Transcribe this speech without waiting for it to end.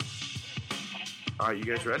All right, you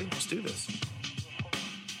guys ready? Let's do this.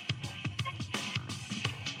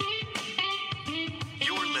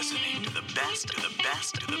 You're listening to the best,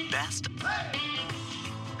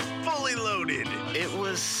 Fully Loaded. It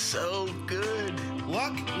was so good.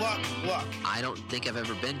 Luck. I don't think I've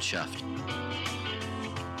ever been chuffed.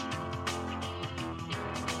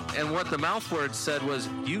 And what the mouth word said was,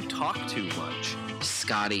 you talk too much.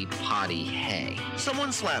 Scotty Potty Hay.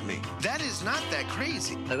 Someone slapped me. That is not that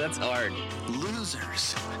crazy. That's hard.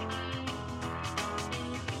 Losers.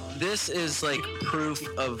 This is like proof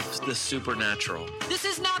of the supernatural. This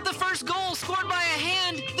is not the first goal scored by a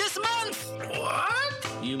hand this month. What?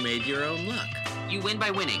 You made your own luck. You win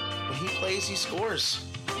by winning. When he plays, he scores.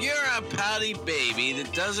 You're a pouty baby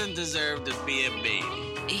that doesn't deserve to be a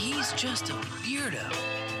baby. He's just a weirdo.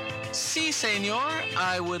 Si, senor,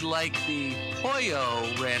 I would like the Pollo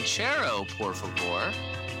Ranchero, por favor. I'm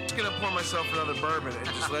just going to pour myself another bourbon and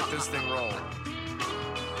just let this thing roll.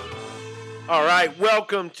 All right,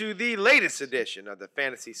 welcome to the latest edition of the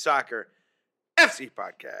Fantasy Soccer FC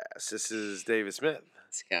podcast. This is David Smith.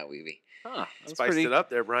 Scott Weavy. Huh, Spiced it up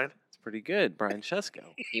there, Brian. It's pretty good, Brian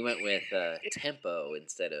Chesko. He went with tempo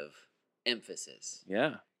instead of emphasis.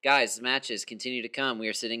 Yeah. Guys, matches continue to come. We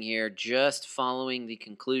are sitting here just following the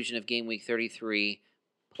conclusion of Game Week 33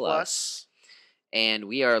 plus. And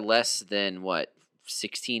we are less than,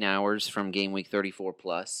 16 hours from Game Week 34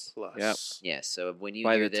 plus? Yep. Yes, so when you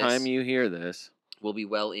By hear the this, time you hear this, we'll be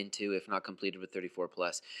well into, if not completed with 34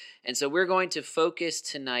 plus. And so we're going to focus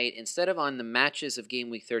tonight, instead of on the matches of Game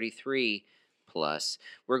Week 33 plus,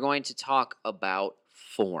 we're going to talk about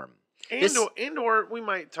form. Or we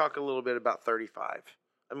might talk a little bit about 35.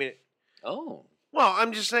 I mean, well,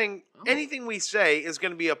 I'm just saying anything we say is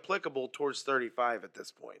going to be applicable towards 35 at this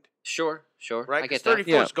point. Sure. Right? I get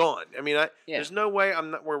 34 that. is gone. I mean, there's no way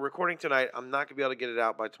we're recording tonight. I'm not going to be able to get it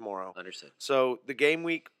out by tomorrow. Understood. So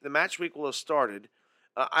the match week will have started.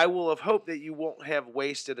 I will have hoped that you won't have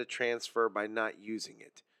wasted a transfer by not using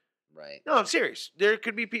it. Right. No, I'm serious. There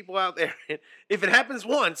could be people out there. If it happens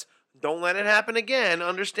once, don't let it happen again.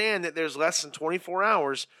 Understand that there's less than 24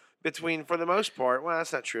 hours between, for the most part. Well,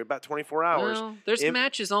 that's not true. About 24 hours. Well, there's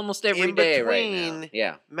matches almost every day right now.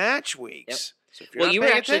 Yeah. Match weeks. Yep. So if you're You not were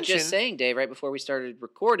paying actually attention, just saying, Dave, right before we started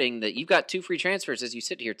recording, that you've got 2 free transfers as you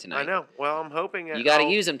sit here tonight. I know. Well, I'm hoping You got to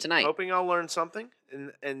use them tonight. Hoping I'll learn something,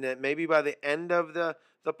 and that maybe by the end of the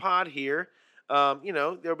pod here,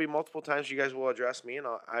 there'll be multiple times you guys will address me, and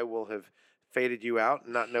I will have faded you out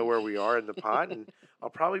and not know where we are in the pod, and I'll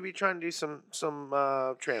probably be trying to do some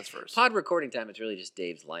transfers. Pod recording time, it's really just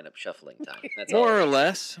Dave's lineup shuffling time. That's more all or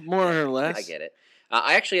less. I get it.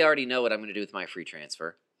 I actually already know what I'm going to do with my free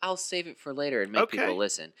transfer. I'll save it for later and make people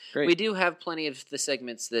listen. Great. We do have plenty of the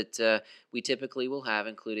segments that we typically will have,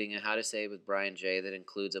 including a How to Say with Brian J. that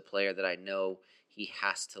includes a player that I know he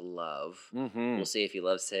has to love. Mm-hmm. We'll see if he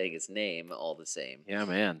loves saying his name all the same. Yeah,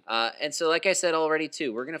 man. And so, like I said already,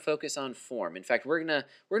 too, we're going to focus on form. In fact, we're gonna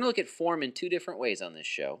look at form in 2 different ways on this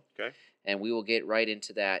show. Okay. And we will get right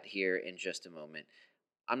into that here in just a moment.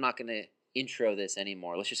 I'm not going to intro this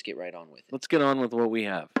anymore. Let's just get right on with it. Let's get on with what we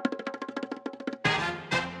have.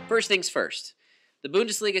 First things first. The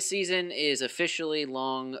Bundesliga season is officially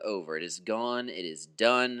long over. It is gone. It is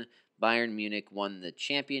done. Bayern Munich won the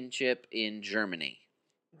championship in Germany.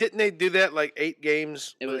 Didn't they do that like 8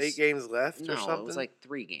 games? It was 8 games left or something? No, it was like 2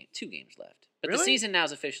 games left. But Really? the season now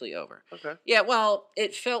is officially over. Okay. Yeah, well,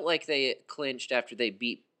 it felt like they clinched after they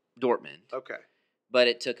beat Dortmund, Okay. but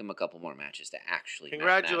it took them a couple more matches to actually.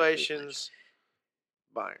 Congratulations,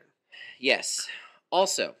 Bayern. Yes.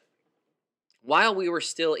 Also, while we were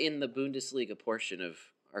still in the Bundesliga portion of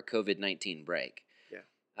our COVID-19 break,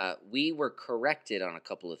 we were corrected on a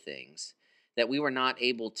couple of things that we were not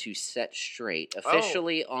able to set straight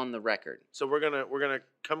officially on the record. So we're gonna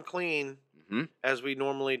come clean as we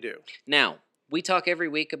normally do. Now, we talk every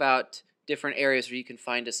week about different areas where you can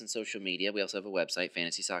find us on social media. We also have a website,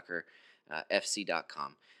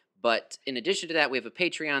 FantasySoccerFC.com. But in addition to that, we have a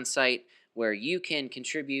Patreon site where you can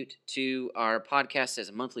contribute to our podcast as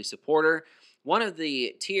a monthly supporter. One of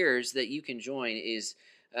the tiers that you can join is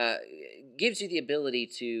gives you the ability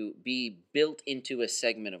to be built into a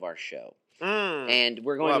segment of our show. And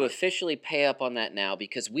we're going to officially pay up on that now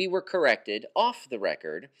because we were corrected off the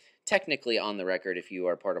record, technically on the record if you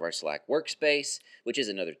are part of our Slack workspace, which is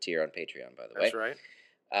another tier on Patreon, by the way. That's right.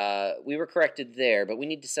 We were corrected there, but we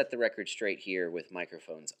need to set the record straight here with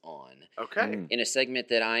microphones on. Okay. In a segment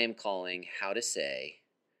that I am calling How to Say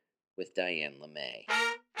with Diane LeMay.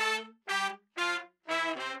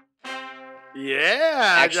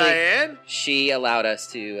 Yeah, Actually- Diane. She allowed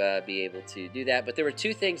us to be able to do that, but there were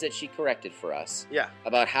two things that she corrected for us Yeah,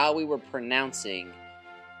 about how we were pronouncing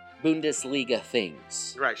Bundesliga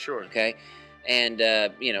things. right, sure. Okay, and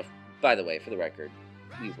by the way, for the record,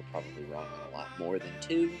 we were probably wrong on a lot more than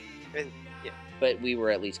two, And yeah, but we were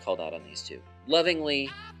at least called out on these two, lovingly,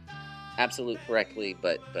 absolute correctly,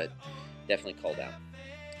 but definitely called out.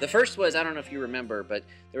 The first was, I don't know if you remember, but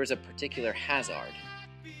there was a particular Hazard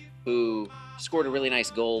who scored a really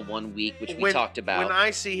nice goal one week, which we talked about. When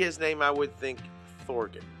I see his name, I would think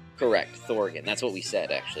Thorgan. Correct, Thorgan. That's what we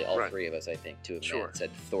said, actually. All Right. three of us, I think, to a Sure. man,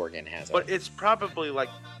 said Thorgan Hazard. But it's probably like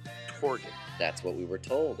Torgan. That's what we were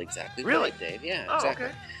told. Exactly Really? right, Dave. Yeah, Oh, exactly.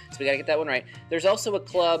 okay. So we got to get that one right. There's also a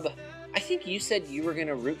club, I think you said you were going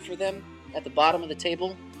to root for them at the bottom of the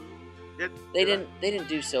table. They didn't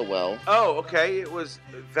do so well. Oh, okay. It was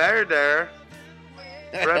Werder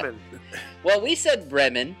Bremen. Well, we said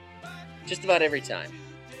Bremen just about every time,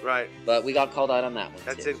 Right. but we got called out on that one.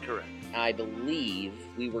 That's too. incorrect. I believe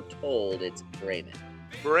we were told it's Bremen.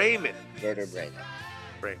 Bremen. Werder Bremen.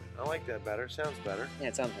 Bremen. I like that better. Sounds better. Yeah,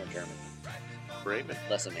 it sounds more German, Bremen.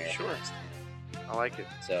 less American. Sure. I like it.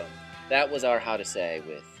 So that was our How to Say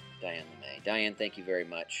with Diane LeMay. Diane, thank you very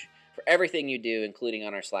much for everything you do, including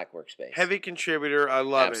on our Slack workspace. Heavy contributor. I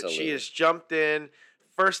love it. Absolutely. She has jumped in.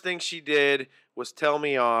 First thing she did was tell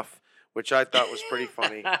me off, which I thought was pretty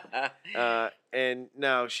funny. And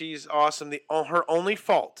no, she's awesome. Her only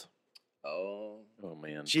fault. Oh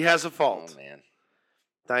man. She has a fault. man.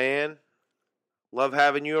 Diane, love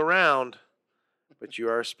having you around, but you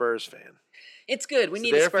are a Spurs fan. It's good. We So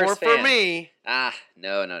need a Spurs therefore, fan. for me,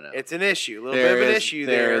 No. it's an issue. A little bit of an issue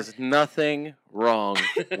There there. is nothing wrong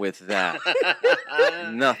with that.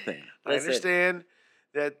 Nothing. I Listen. understand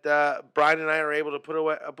that Brian and I are able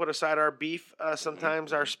to put aside our beef.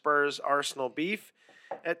 Sometimes our Spurs Arsenal beef.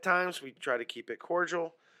 At times we try to keep it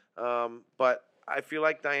cordial, but I feel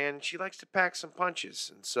like Diane, she likes to pack some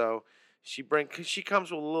punches, and so she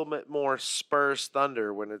comes with a little bit more Spurs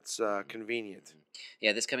thunder when it's convenient.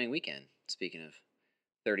 Yeah, this coming weekend. Speaking of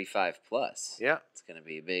 35 plus, Yeah, it's going to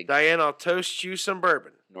be a big Diane, I'll toast you some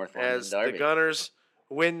bourbon North London as derby. the Gunners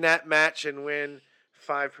win that match and win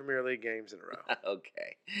 5 Premier League games in a row.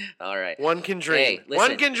 Okay, all right. One can dream. Hey, listen.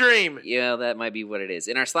 One can dream. Yeah, that might be what it is.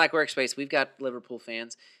 In our Slack workspace, we've got Liverpool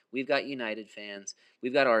fans, we've got United fans,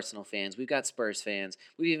 we've got Arsenal fans, we've got Spurs fans,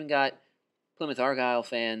 we've even got Plymouth Argyle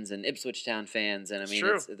fans and Ipswich Town fans, and I It's mean,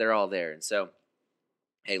 true. they're all there. And so,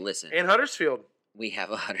 hey, listen, And Huddersfield. we have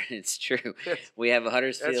it's true. We have a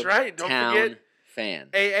Huddersfield That's right. Don't Town forget fan.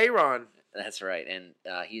 Aaron. That's right, and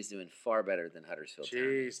he's doing far better than Huddersfield Town.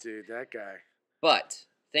 Jeez, dude, that guy. But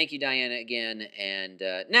thank you, Diana, again. And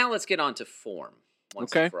now let's get on to form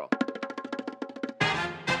once Okay. and for all.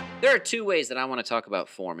 There are two ways that I want to talk about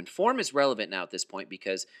form. And form is relevant now at this point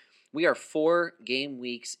because we are 4 game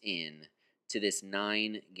weeks in to this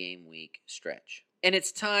 9-game week stretch. And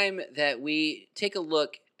it's time that we take a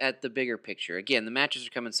look at the bigger picture. Again, the matches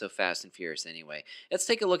are coming so fast and furious anyway. Let's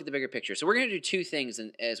take a look at the bigger picture. So we're going to do two things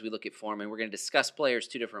as we look at form, and we're going to discuss players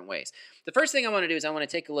 2 different ways. The first thing I want to do is I want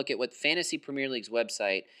to take a look at what Fantasy Premier League's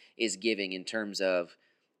website is giving in terms of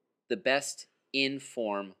the best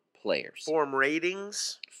in-form players. Form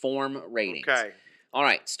ratings. Form ratings. Okay. All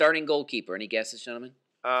right, starting goalkeeper. Any guesses, gentlemen?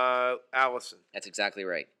 Allison. That's exactly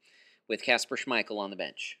right. With Kasper Schmeichel on the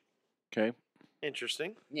bench. Okay.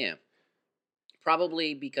 Interesting. Yeah.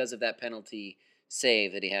 Probably because of that penalty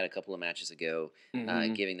save that he had a couple of matches ago,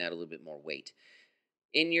 Mhm. giving that a little bit more weight.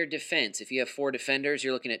 In your defense, if you have 4 defenders,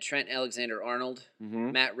 you're looking at Trent Alexander-Arnold,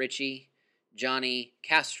 Mhm. Matt Ritchie, Johnny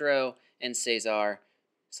Castro, and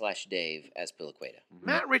Cesar/Dave as Piliqueta.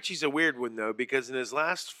 Matt Ritchie's a weird one, though, because in his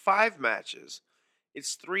last 5 matches,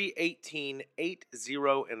 it's 3-18,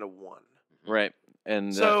 8-0, and a 1. Right.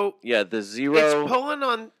 And So, yeah, the It's zero, pulling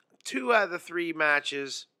on 2 out of the 3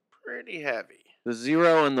 matches pretty heavy. the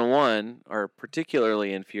 0 and the 1 are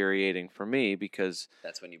particularly infuriating for me because,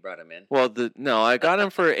 That's when you brought him in. well, I got him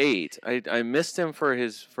for 8. I missed him for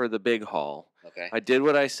the big haul. Okay. I did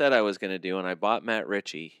what I said I was going to do, and I bought Matt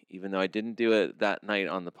Ritchie, even though I didn't do it that night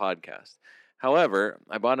on the podcast. However,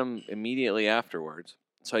 I bought him immediately afterwards,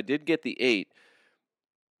 so I did get the 8.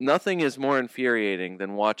 Nothing is more infuriating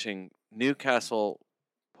than watching Newcastle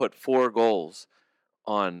put 4 goals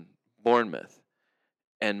on Bournemouth,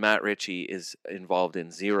 and Matt Ritchie is involved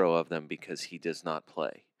in 0 of them because he does not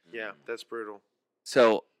play. Yeah, that's brutal.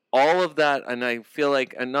 So all of that, and I feel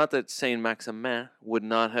like, and not that Saint Maximin would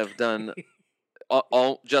not have done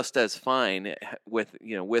all just as fine with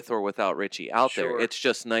or without Ritchie out there. Sure. It's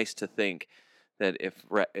just nice to think that if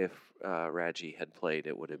Raji had played,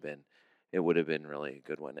 it would have been really a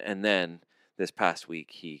good one. And then this past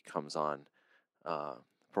week he comes on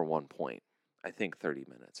for 1 point. I think 30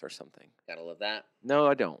 minutes or something. Gotta love that. No,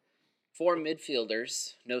 I don't. 4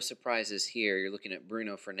 midfielders, no surprises here. You're looking at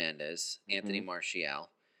Bruno Fernandes, Anthony Martial,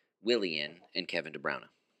 Willian, and Kevin De Bruyne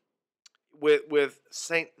With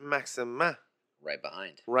Saint Maximin right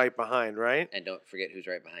behind. right behind, right? And don't forget who's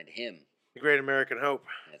right behind him. The Great American Hope.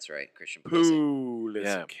 That's right, Christian Pulisic. Pulisic.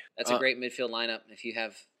 Yeah. That's a great midfield lineup. If you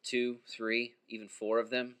have 2, 3, even 4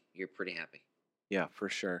 of them, you're pretty happy. Yeah, for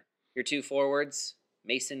sure. Your 2 forwards,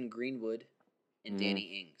 Mason Greenwood and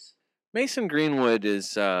Danny Ings. Mason Greenwood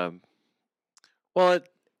is you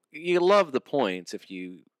love the points if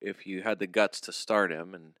you had the guts to start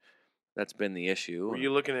him, and that's been the issue. Were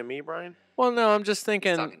you looking at me, Brian? Well, no, I'm just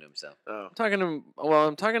thinking. He's talking to himself. Oh.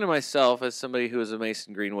 I'm talking to myself as somebody who was a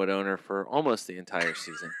Mason Greenwood owner for almost the entire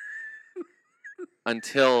season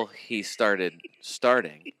until he started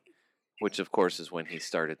starting, which of course is when he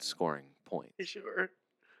started scoring points. Sure.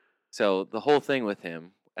 So the whole thing with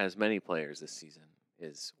him, as many players this season,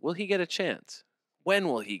 is will he get a chance? When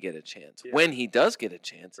will he get a chance? Yeah. When he does get a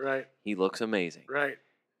chance, Right. he looks amazing. Right.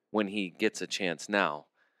 When he gets a chance now,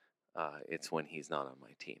 it's when he's not on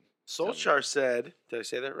my team. Solskjaer said, did I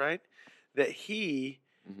say that right? That he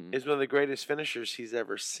Mhm. is one of the greatest finishers he's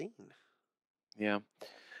ever seen. Yeah.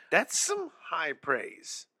 That's some high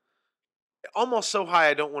praise. Almost so high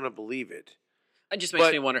I don't want to believe it. It just makes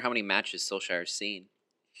But- me wonder how many matches Solskjaer's seen.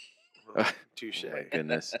 Touche. Oh my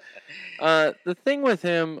goodness. The thing with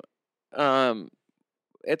him,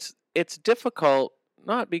 it's difficult,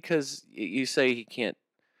 not because you say he can't.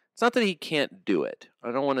 It's not that he can't do it.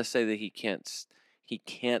 I don't want to say that he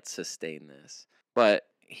can't sustain this, but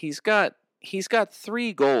he's got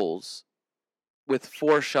 3 goals with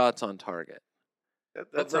 4 shots on target.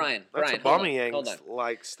 That's Brian, that's hold on, hold Aubameyang's on.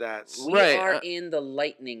 like stats. We Right, are in the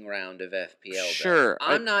lightning round of FPL. though. Sure,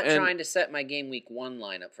 I'm not and- trying to set my game week 1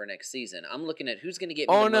 lineup for next season. I'm looking at who's going to get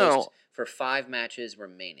Oh, me the no. most for 5 matches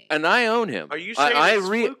remaining. And I own him. Are you saying I it's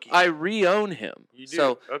fluky? I re-own him. You do?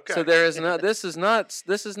 So Okay. so there is not. This is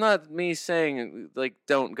not me saying like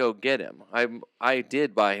don't go get him. I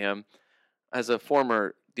did buy him as a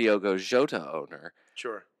former Diogo Jota owner.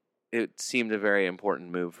 Sure. It seemed a very important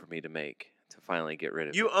move for me to make to finally get rid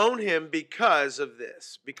of You him. own him because of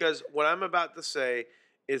this. Because what I'm about to say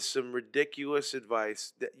is some ridiculous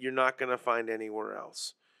advice that you're not going to find anywhere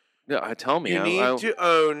else. No, tell me. You I- need I- to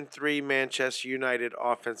own 3 Manchester United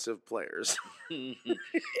offensive players.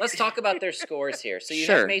 Let's talk about their scores here. So you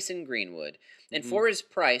Sure. have Mason Greenwood. And for his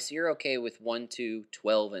price, you're okay with 1, 2,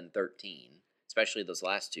 12, and 13, especially those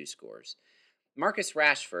last 2 scores. Marcus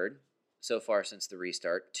Rashford, so far since the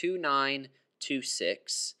restart, 2-9,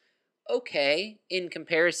 2-6. Okay, in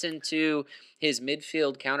comparison to his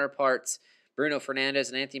midfield counterparts, Bruno Fernandes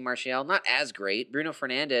and Anthony Martial, not as great. Bruno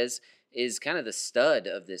Fernandes is kind of the stud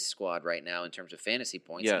of this squad right now in terms of fantasy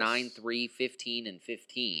points. Yes. 9, 3, 15, and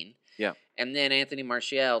 15. Yeah. And then Anthony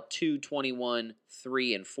Martial, 2, 21,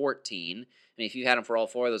 3, and 14. I mean, if you had him for all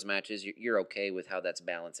 4 of those matches, you're okay with how that's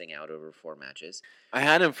balancing out over 4 matches. I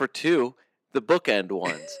had him for 2, the bookend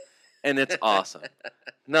ones, and it's awesome.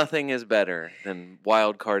 Nothing is better than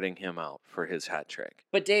wild carding him out for his hat trick.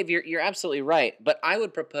 But Dave, you're absolutely right. But I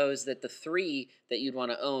would propose that the 3 that you'd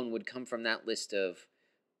want to own would come from that list of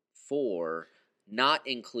 4, not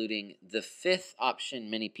including the 5th option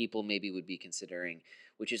many people maybe would be considering,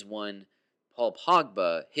 which is one Paul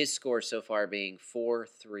Pogba. His score so far being 4,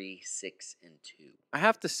 3, 6, and 2. I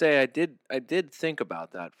have to say, I did think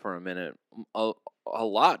about that for a minute, a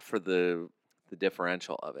lot for the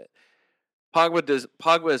differential of it.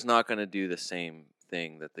 Pogba is not going to do the same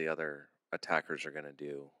thing that the other attackers are going to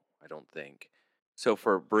do, I don't think. So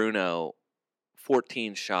for Bruno,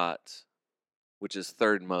 14 shots, which is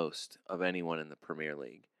 3rd most of anyone in the Premier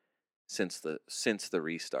League since the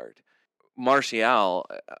restart. Martial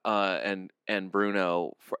and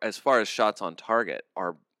Bruno, as far as shots on target,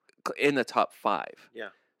 are in the top 5. Yeah.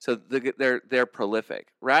 So they're prolific.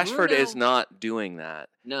 Rashford is Bruno- not doing that,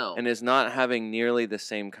 No. and is not having nearly the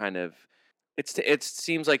same kind of. It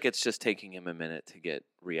seems like it's just taking him a minute to get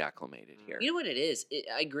reacclimated here. You know what it is?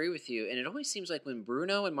 I agree with you. And it always seems like when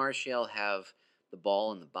Bruno and Martial have the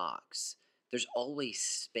ball in the box, there's always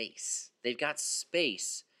space. They've got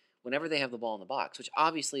space whenever they have the ball in the box, which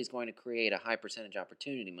obviously is going to create a high percentage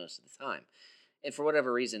opportunity most of the time. And for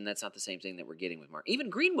whatever reason, that's not the same thing that we're getting with Mark.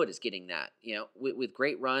 Even Greenwood is getting that, with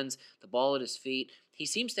great runs, the ball at his feet. He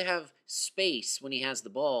seems to have space when he has the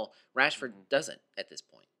ball. Rashford doesn't at this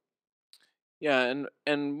point. Yeah,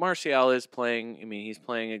 and Martial is playing. I mean, he's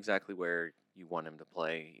playing exactly where you want him to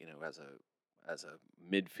play. As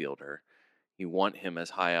a midfielder, you want him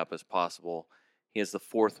as high up as possible. He has the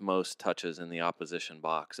 4th most touches in the opposition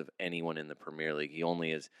box of anyone in the Premier League. The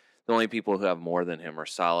only people who have more than him are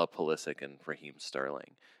Salah, Pulisic, and Raheem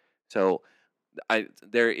Sterling. So I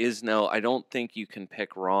don't think you can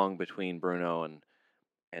pick wrong between Bruno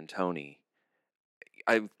and Tony.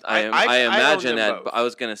 I imagine own them that both. I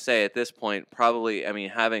was going to say at this point, probably, I mean,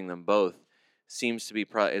 having them both seems to be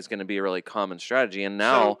is going to be a really common strategy. And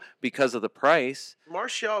now, because of the price,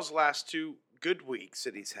 Martial's last 2 good weeks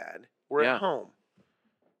that he's had were Yeah. at home.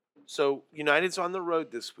 So United's on the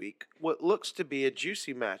road this week. What looks to be a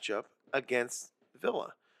juicy matchup against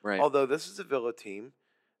Villa. right? Although this is a Villa team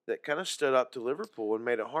that kind of stood up to Liverpool and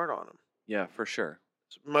made it hard on them Yeah, for sure.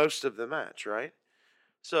 most of the match, right?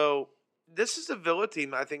 So this is a Villa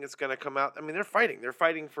team I think it's going to come out. I mean, they're fighting. They're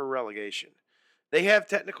fighting for relegation. They have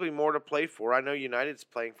technically more to play for. I know United's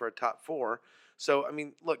playing for a top 4. So, I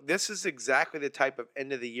mean, look, this is exactly the type of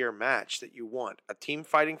end-of-the-year match that you want. A team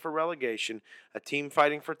fighting for relegation, a team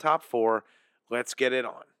fighting for top 4. Let's get it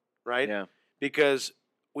on, right? Yeah. Because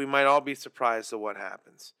we might all be surprised at what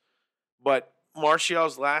happens. But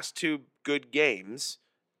Martial's last 2 good games,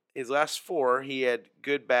 his last 4, he had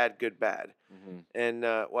good, bad, good, bad. Mm-hmm. And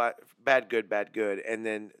bad, good. And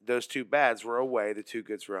then those 2 bads were away. The 2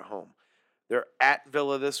 goods were at home. They're at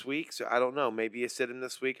Villa this week, so I don't know. Maybe you sit him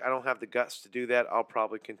this week. I don't have the guts to do that. I'll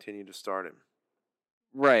probably continue to start him.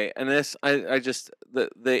 Right, and this, I just the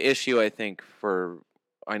issue I think for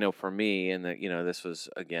me, and that this was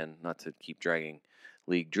again not to keep dragging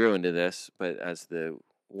League Drew into this, but as the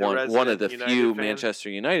one of the resident United few fan? Manchester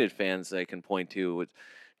United fans I can point to, was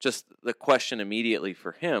just the question immediately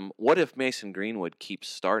for him: what if Mason Greenwood keeps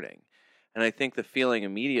starting? And I think the feeling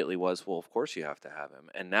immediately was, well, of course you have to have him.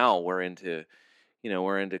 And now we're into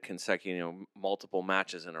consecutive, multiple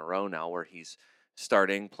matches in a row now where he's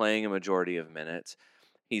starting, playing a majority of minutes.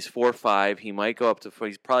 He's 4-5. He might go up to 4.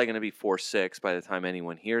 He's probably going to be 4-6 by the time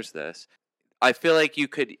anyone hears this. I feel like you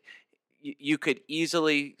could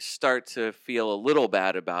easily start to feel a little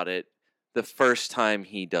bad about it the first time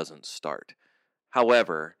he doesn't start.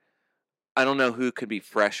 However, I don't know who could be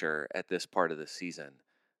fresher at this part of the season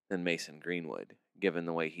than Mason Greenwood, given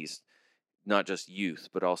the way he's not just youth,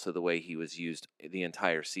 but also the way he was used the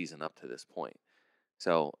entire season up to this point.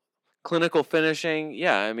 So, clinical finishing,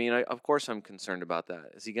 yeah, I mean, of course I'm concerned about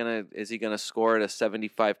that. Is he gonna score at a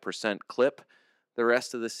 75% clip the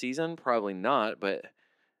rest of the season? Probably not, but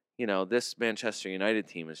this Manchester United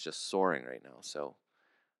team is just soaring right now. So,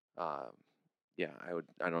 yeah,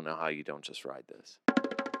 I don't know how you don't just ride this.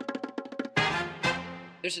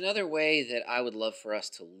 There's another way that I would love for us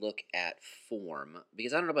to look at form,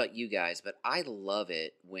 because I don't know about you guys, but I love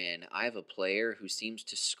it when I have a player who seems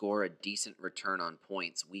to score a decent return on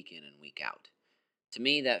points week in and week out. To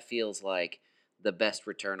me, that feels like the best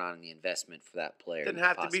return on the investment for that player. Doesn't you could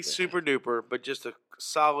have to be possibly super have. duper, but just a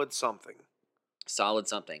solid something. Solid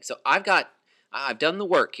something. So I've done the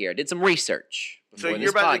work here. I did some research. So before you're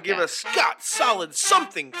this about to give podcast. us Scott solid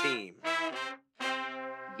something team.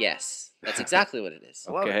 Yes, that's exactly what it is.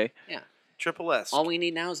 I love it. Okay. Yeah. Triple S. All we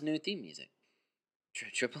need now is new theme music.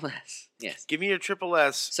 Triple S. Yes. Give me your Triple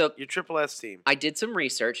S. So your Triple S team. I did some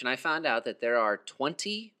research and I found out that there are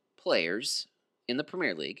 20 players in the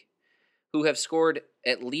Premier League who have scored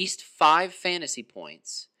at least 5 fantasy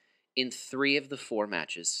points in 3 of the 4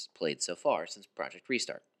 matches played so far since Project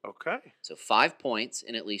Restart. Okay. So 5 points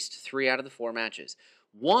in at least 3 out of the 4 matches.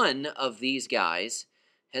 One of these guys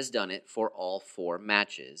has done it for all 4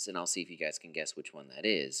 matches, and I'll see if you guys can guess which one that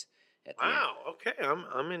is. At the end. Wow. Okay.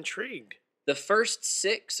 I'm intrigued. The first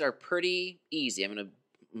 6 are pretty easy. I'm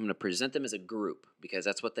gonna present them as a group because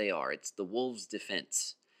that's what they are. It's the Wolves'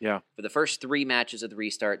 defense. Yeah. For the first 3 matches of the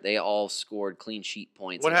restart, they all scored clean sheet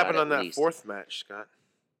points. What and got happened on at that least- 4th match, Scott?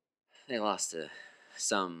 They lost to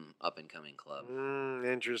some up-and-coming club.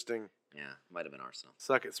 Interesting. Yeah, might have been Arsenal.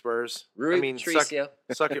 Suck it, Spurs. Rui suck, Patricio.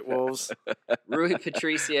 suck it, Wolves. Rui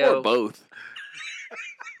Patricio. Or both.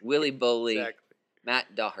 Willie Boley. Exactly.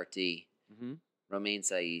 Matt Doherty. Mm-hmm. Romain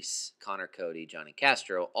Saiz. Connor Cody. Johnny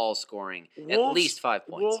Castro. All scoring at Wolves- least 5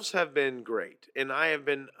 points. Wolves have been great, and I have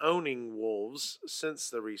been owning Wolves since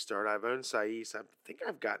the restart. I've owned Saiz. I think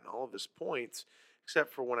I've gotten all of his points,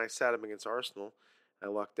 except for when I sat him against Arsenal. I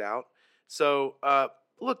lucked out. So,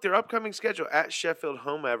 look, their upcoming schedule: at Sheffield,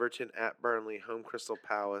 home Everton; at Burnley, home Crystal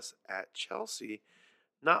Palace; at Chelsea.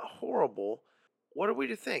 Not horrible. What are we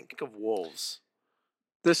to think of Wolves?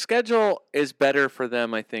 The schedule is better for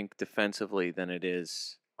them, I think, defensively than it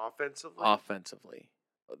is Offensively? offensively.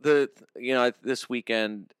 This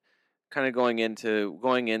weekend, kind of going into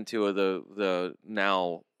the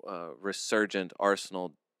now resurgent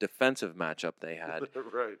Arsenal defensive matchup they had.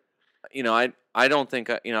 Right. I don't think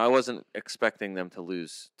I wasn't expecting them to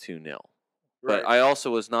lose 2-0. But Right. I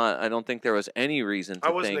also was not. I don't think there was any reason to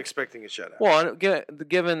I wasn't think. expecting a shutout. Well,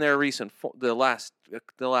 given their recent the last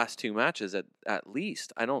 2 matches at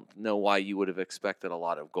least, I don't know why you would have expected a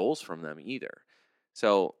lot of goals from them either.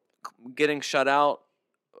 So getting shut out,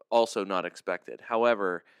 also not expected.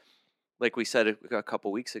 However, like we said a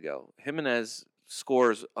couple weeks ago, Jimenez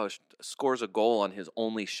scores a goal on his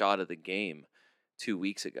only shot of the game 2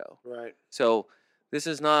 weeks ago. Right. So this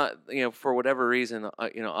is not, for whatever reason,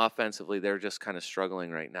 offensively they're just kind of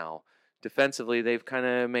struggling right now. Defensively, they've kind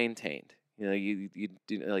of maintained. You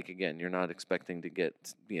do, like, again, you're not expecting to get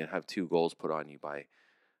have 2 goals put on you by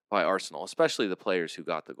Arsenal, especially the players who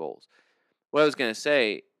got the goals. What I was going to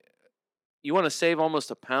say, you want to save almost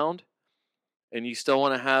 £1, and you still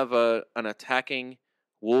want to have an attacking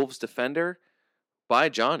Wolves defender, buy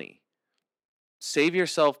Johnny. Save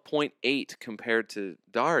yourself 0.8 compared to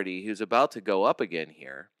Doherty, who's about to go up again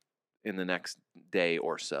here in the next day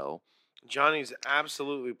or so. Johnny's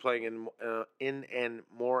absolutely playing in a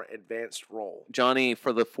more advanced role. Johnny,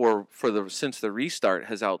 since the restart,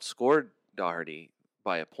 has outscored Doherty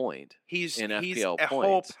by a point. He's in FPL a whole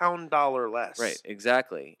points. $1 less. Right,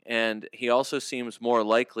 exactly. And he also seems more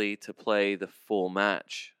likely to play the full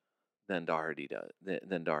match than Doherty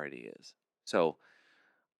is. So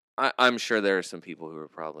I'm sure there are some people who are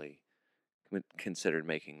probably considered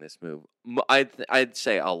making this move. I'd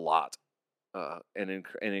say a lot, an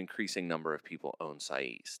increasing number of people own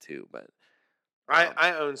Saiz too. But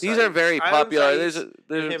I own. these Saiz. are very I own popular. Saiz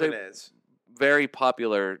There's and Jimenez. very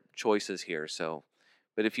popular choices here. So,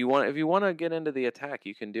 but if you want to get into the attack,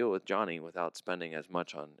 you can do it with Johnny without spending as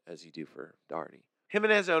much on as you do for Doherty.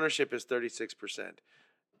 Jimenez ownership is 36%.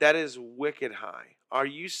 That is wicked high. Are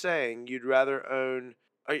you saying you'd rather own?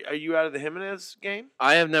 Are you out of the Jimenez game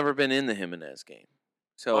I have never been in the Jimenez game,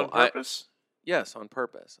 so on purpose? Yes, on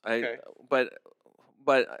purpose. Okay.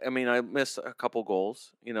 But I mean, I missed a couple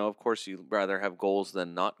goals. Of course, you'd rather have goals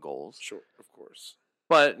than not goals. Sure, of course.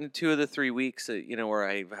 But in 2 of the 3 weeks, where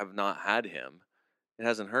I have not had him, it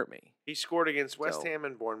hasn't hurt me. He scored against West So- Ham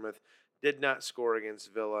and Bournemouth. Did not score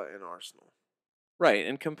against Villa and Arsenal. Right,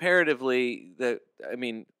 and comparatively,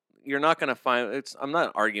 you're not going to find. I'm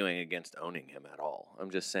not arguing against owning him at all.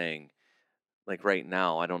 I'm just saying, like right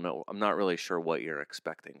now, I don't know. I'm not really sure what you're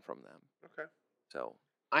expecting from them. Okay. So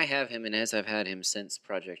I have Jimenez. I've had him since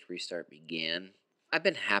Project Restart began. I've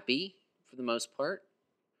been happy for the most part.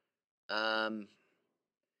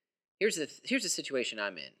 Here's the situation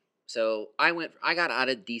I'm in. So I got out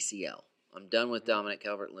of DCL. I'm done with Dominic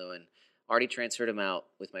Calvert-Lewin. Already transferred him out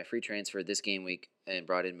with my free transfer this game week and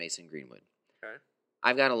brought in Mason Greenwood. Okay.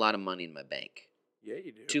 I've got a lot of money in my bank. Yeah,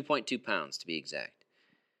 you do. 2.2 pounds to be exact.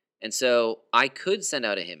 And so I could send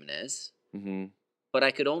out a Jimenez, but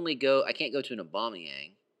I can't go to an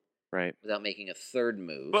Aubameyang right. without making a third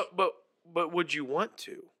move. But would you want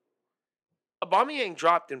to? Aubameyang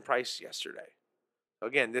dropped in price yesterday.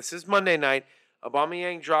 Again, this is Monday night.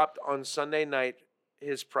 Aubameyang dropped on Sunday night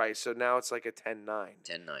his price, so now it's like a 10-9.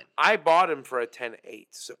 10-9. I bought him for a 10-8,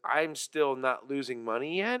 so I'm still not losing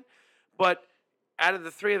money yet. But out of the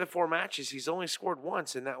 3 of the 4 matches, he's only scored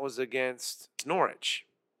once, and that was against Norwich.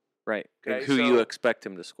 Right. Okay, Who so- you expect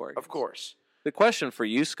him to score against. Of course. The question for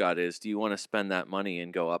you, Scott, is do you want to spend that money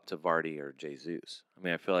and go up to Vardy or Jesus? I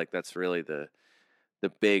mean, I feel like that's really the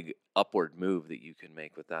big upward move that you can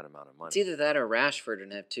make with that amount of money. It's either that or Rashford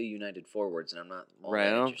and have 2 United forwards, and I'm not all Right.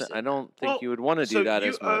 that I interested don't in think Well, you would want to do that you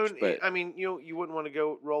as much. own- But I mean, you wouldn't want to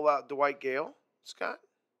go roll out Dwight Gale, Scott?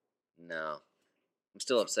 that. No. I'm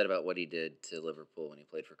still upset about what he did to Liverpool when he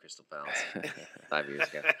played for Crystal Palace 5 years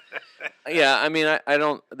ago. yeah, I mean, I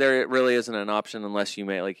don't. There really isn't an option unless you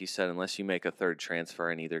make, like you said, unless you make a third transfer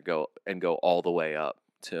and either go all the way up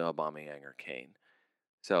to Aubameyang or Kane.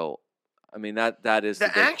 So, I mean that is the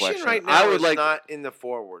The big action question. right I now would is like not in the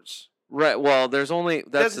forwards. right. Well, there's only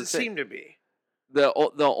that's Doesn't the thing. seem to be. The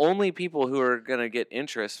only people who are going to get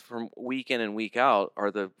interest from week in and week out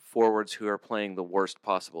are the forwards who are playing the worst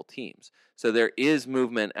possible teams. So there is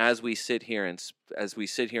movement as we sit here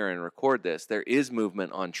and record this. There is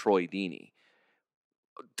movement on Troy Deeney.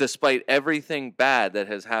 Despite everything bad that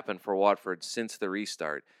has happened for Watford since the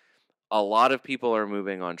restart, a lot of people are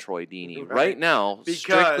moving on Troy Deeney right now,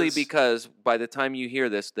 strictly because by the time you hear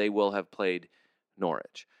this, they will have played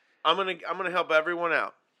Norwich. I'm gonna help everyone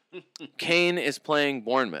out. Kane is playing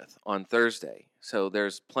Bournemouth on Thursday, so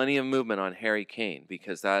there's plenty of movement on Harry Kane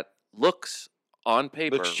because that looks on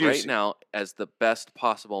paper Looks right juicy. now as the best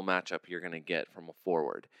possible matchup you're going to get from a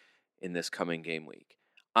forward in this coming game week.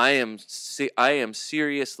 I am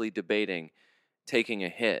seriously debating taking a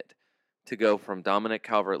hit to go from Dominic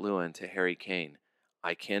Calvert-Lewin to Harry Kane.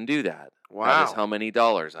 I can do that. Wow. That is how many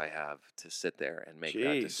dollars I have to sit there and make that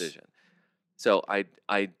Jeez. decision. So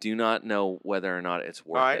I do not know whether or not it's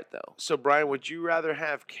worth right. it, though. So, Brian, would you rather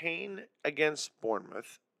have Kane against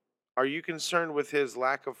Bournemouth? Are you concerned with his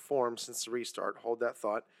lack of form since the restart? Hold that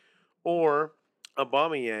thought. Or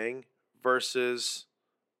Aubameyang versus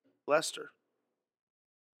Leicester?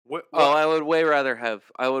 I would way rather have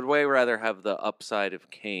the upside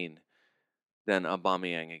of Kane than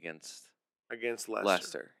Aubameyang against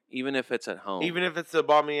Leicester. even if it's at home. Even if it's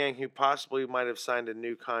Aubameyang who possibly might have signed a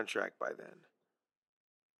new contract by then.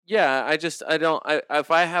 Yeah,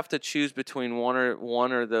 if I have to choose between one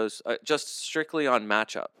or those, just strictly on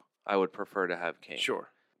matchup, I would prefer to have Kane. Sure.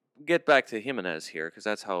 Get back to Jimenez here because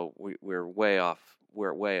that's how we're way off.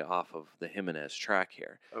 We're way off of the Jimenez track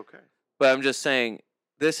here. Okay. But I'm just saying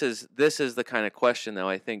this is the kind of question though.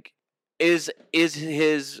 I think is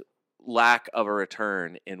his lack of a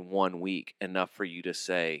return in 1 week enough for you to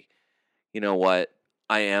say, you know what,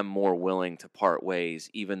 I am more willing to part ways,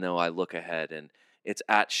 even though I look ahead and it's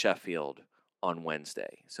at Sheffield on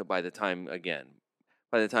Wednesday. So by the time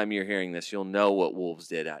you're hearing this, you'll know what Wolves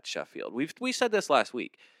did at Sheffield. We said this last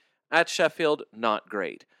week. At Sheffield, not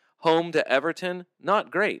great. Home to Everton,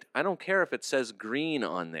 not great. I don't care if it says green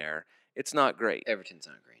on there. It's not great. Everton's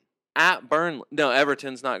not green. At Burnley, no,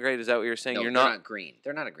 Everton's not great. Is that what you're saying? No, You're they're not. not green.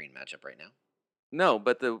 They're not a green matchup right now. No,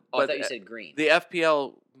 but I thought you said green. The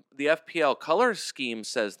FPL color scheme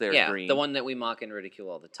says they're green. The one that we mock and ridicule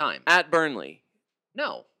all the time. At Burnley.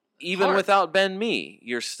 No. Even hard. without Ben Mee,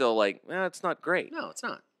 you're still like, it's not great. No, it's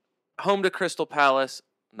not. Home to Crystal Palace,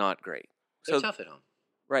 not great. They're tough at home.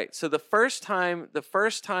 Right. So the first time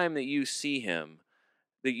that you see him,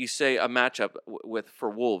 that you say a matchup for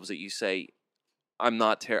Wolves, that you say, I'm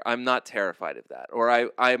not terrified of that, or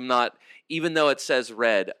I'm not, even though it says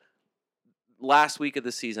red. Last week of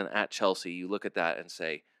the season at Chelsea, you look at that and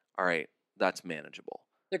say, all right, that's manageable.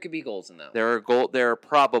 There could be goals in that. There are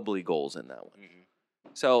probably goals in that one. Mm-hmm.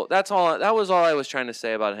 So that's all. That was all I was trying to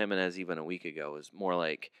say about Jimenez even a week ago. Is more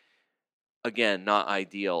like, again, not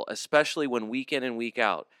ideal, especially when week in and week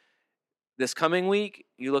out. This coming week,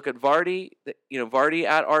 you look at Vardy. Vardy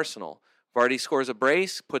at Arsenal. Vardy scores a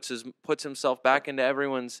brace, puts himself back into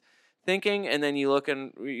everyone's thinking, and then you look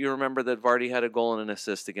and you remember that Vardy had a goal and an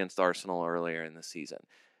assist against Arsenal earlier in the season.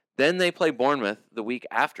 Then they play Bournemouth the week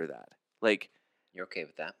after that. Like, you're okay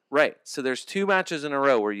with that, right? So there's 2 matches in a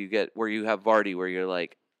row where you have Vardy, where you're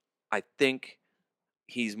like, I think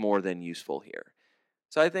he's more than useful here.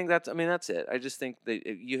 So I think that's it. I just think that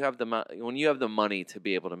when you have the money to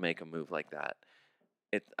be able to make a move like that,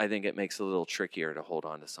 I think it makes it a little trickier to hold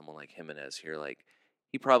on to someone like Jimenez here. Like,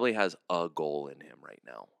 he probably has a goal in him right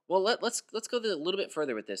now. Well, let's go a little bit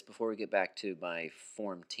further with this before we get back to my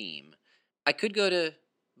form team. I could go to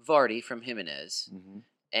Vardy from Jimenez,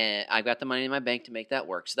 and I've got the money in my bank to make that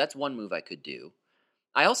work. So that's one move I could do.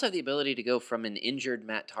 I also have the ability to go from an injured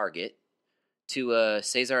Matt Target to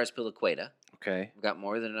Cesar Azpilicueta. Okay. I've got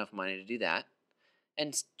more than enough money to do that.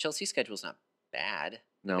 And Chelsea's schedule's not bad.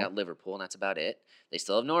 No. They got Liverpool, and that's about it. They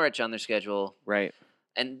still have Norwich on their schedule. Right.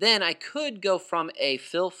 And then I could go from a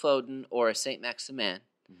Phil Foden or a St. Maximin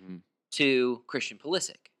to Christian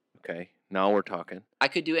Pulisic. Okay. Now we're talking. I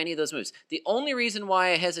could do any of those moves. The only reason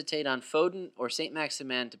why I hesitate on Foden or St.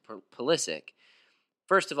 Maximin to Pulisic,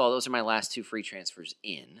 first of all, those are my last 2 free transfers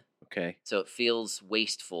in. Okay. So it feels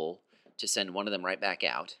wasteful to send one of them right back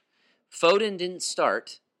out. Foden didn't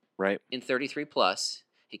start in 33 plus.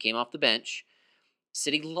 He came off the bench.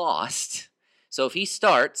 City lost. So if he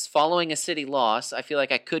starts following a City loss, I feel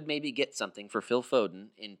like I could maybe get something for Phil Foden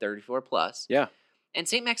in 34 plus. Yeah. And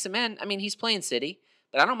St. Maximin, he's playing City,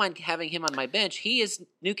 but I don't mind having him on my bench. He is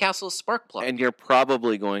Newcastle's spark plug. And you're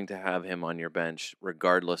probably going to have him on your bench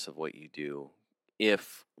regardless of what you do,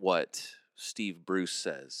 if what Steve Bruce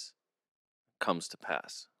says comes to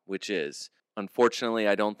pass, which is, unfortunately,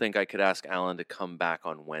 I don't think I could ask Alan to come back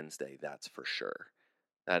on Wednesday. That's for sure.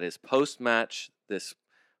 That is post-match, this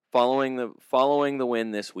following the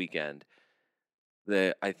win this weekend.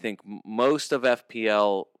 I think most of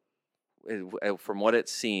FPL, from what it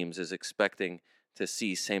seems, is expecting to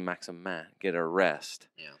see Saint Maximin get a rest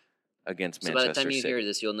against Manchester City. So by the time you hear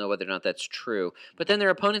this, you'll know whether or not that's true. But then their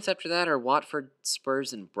opponents after that are Watford,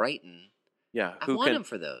 Spurs, and Brighton. Yeah, I want them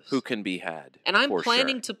for those. Who can be had. And I'm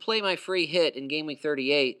planning to play my free hit in game week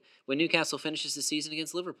 38 when Newcastle finishes the season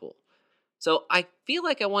against Liverpool. So I feel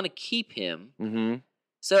like I want to keep him. Mm-hmm.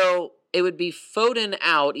 So it would be Foden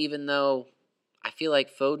out, even though I feel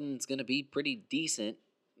like Foden's going to be pretty decent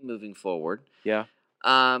moving forward. Yeah.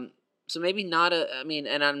 So maybe not a. I mean,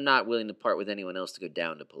 and I'm not willing to part with anyone else to go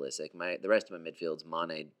down to Pulisic. The rest of my midfield's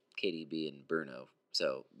Mane, KDB, and Bruno.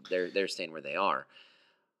 So they're staying where they are.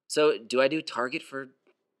 So do I do target for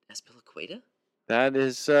Azpilicueta? That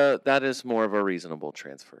is more of a reasonable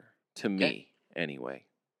transfer to me, anyway.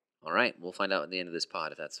 All right, we'll find out at the end of this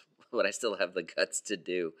pod if that's what I still have the guts to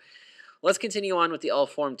do. Let's continue on with the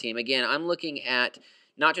all-form team. Again, I'm looking at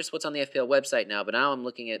not just what's on the FPL website now, but now I'm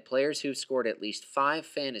looking at players who've scored at least 5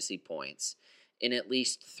 fantasy points in at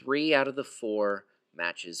least 3 out of the 4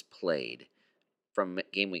 matches played, from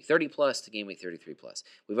game week 30 plus to game week 33 plus.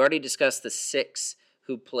 We've already discussed the 6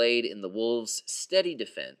 who played in the Wolves' steady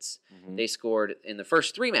defense. Mhm. They scored in the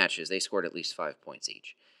first 3 matches, they scored at least 5 points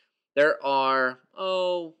each. There are,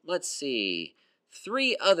 let's see,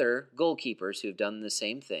 3 other goalkeepers who have done the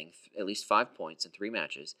same thing, at least 5 points in 3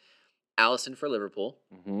 matches. Alisson for Liverpool,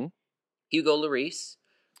 Mm-hmm. Hugo Lloris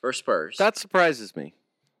for Spurs. That surprises me.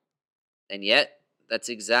 And yet, that's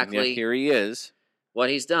And exactly yet here he is. what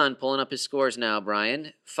he's done, pulling up his scores now,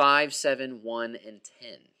 Brian. 5, 7, 1, and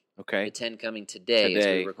 10. Okay. The 10 coming today as we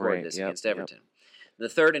Today, record right, this yep, against yep. Everton. The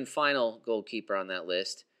third and final goalkeeper on that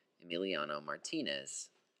list, Emiliano Martinez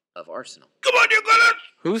of Arsenal. Come on, you got it!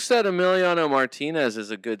 Who said Emiliano Martinez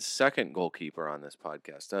is a good second goalkeeper on this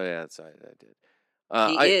podcast? Oh, yeah, I did.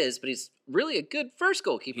 He is, but he's really a good first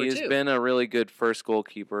goalkeeper, He has too. been a really good first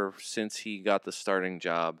goalkeeper since he got the starting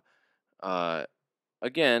job.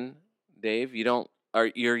 Again, Dave, you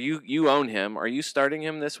own him. Are you starting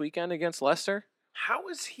him this weekend against Leicester? How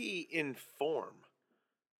is he in form?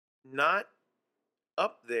 Not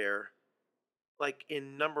up there, like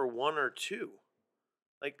in number 1 or 2.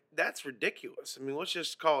 Like, that's ridiculous. I mean, let's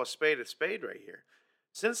just call a spade right here.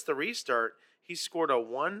 Since the restart, he scored a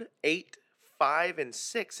 1, 8, 5, and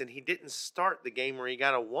 6, and he didn't start the game where he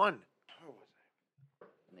got a 1.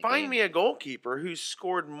 in the Find game. me a goalkeeper who's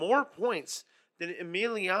scored more points than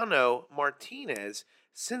Emiliano Martinez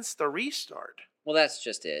since the restart. Well, that's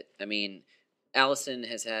just it. I mean, Allison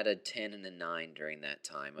has had a 10 and a 9 during that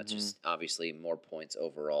time, which is obviously more points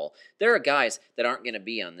overall. There are guys that aren't going to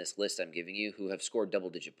be on this list I'm giving you who have scored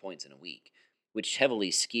double-digit points in a week, which heavily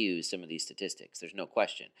skews some of these statistics. There's no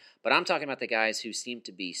question. But I'm talking about the guys who seem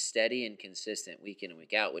to be steady and consistent week in and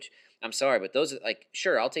week out, which, I'm sorry, but those are, like,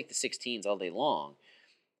 sure, I'll take the 16s all day long,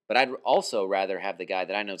 but I'd also rather have the guy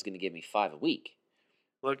that I know is going to give me 5 a week.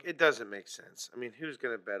 Look, it doesn't make sense. I mean, who's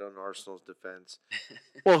going to bet on Arsenal's defense?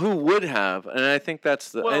 Well, who would have? And I think I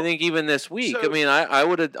Well, think even this week. so- I mean,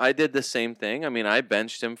 I did the same thing. I mean, I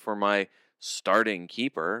benched him for my starting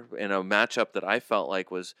keeper in a matchup that I felt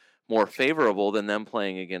like was more favorable than them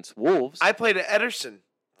playing against Wolves. I played at Ederson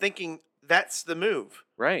thinking that's the move.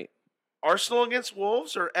 Right. Arsenal against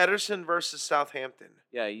Wolves or Ederson versus Southampton?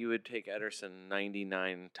 Yeah, you would take Ederson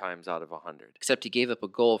 99 times out of 100. Except he gave up a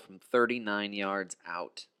goal from 39 yards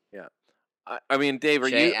out. I mean, Dave,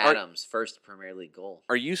 Shea Adams, first Premier League goal.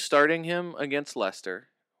 are you starting him against Leicester?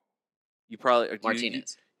 You probably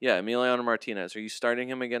Martinez. Emiliano Martinez. Are you starting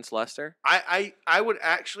him against Leicester? I would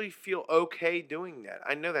actually feel okay doing that.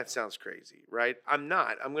 I know that sounds crazy, right? I'm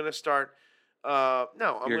not. I'm going to start. I'm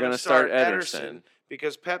You're going gonna to start start Ederson Ederson.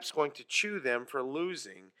 because Pep's going to chew them for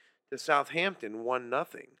losing to Southampton 1-0.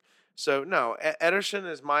 So no, Ederson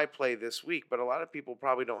is my play this week. But a lot of people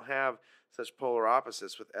probably don't have such polar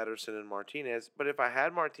opposites with Ederson and Martinez. But if I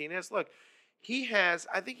had Martinez, look,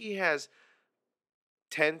 I think he has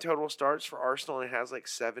 10 total starts for Arsenal and has like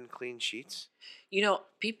 7 clean sheets. You know,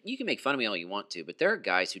 you can make fun of me all you want to, but there are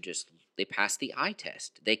guys who they pass the eye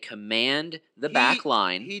test. They command the back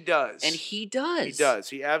line, He does. and he does. He does.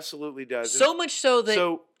 He absolutely does. So much so that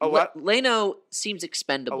So a Leno seems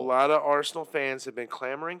expendable. lot of Arsenal fans have been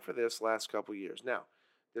clamoring for this last couple years. Now,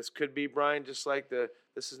 this could be, Brian, just like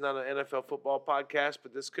this is not an NFL football podcast,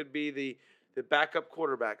 but this could be the backup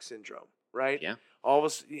quarterback syndrome, right? Yeah.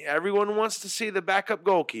 Everyone wants to see the backup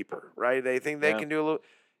goalkeeper, right? They think they Yeah. can do a little.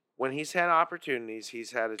 When he's had opportunities,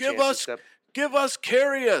 he's had a Give chance us- to step. Give us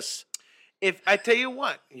Karius. If I tell you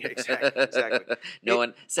what, yeah, exactly. No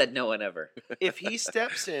one ever. If he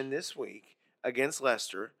steps in this week against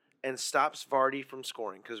Leicester and stops Vardy from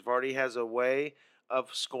scoring, because Vardy has a way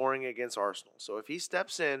of scoring against Arsenal. So if he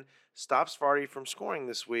steps in, stops Vardy from scoring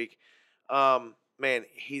this week, man,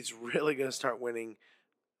 he's really going to start winning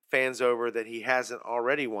fans over that he hasn't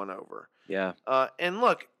already won over. Yeah. And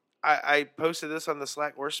look, I posted this on the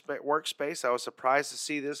Slack workspace. I was surprised to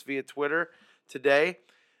see this via Twitter today.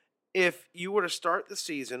 If you were to start the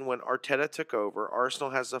season when Arteta took over,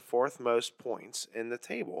 Arsenal has the 4th most points in the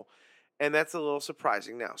table, and that's a little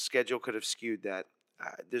surprising. Now, schedule could have skewed that.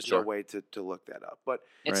 There's Sure. no way to look that up, but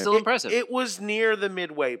It's Right. still impressive. it was near the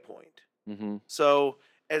midway point. Mm-hmm. So,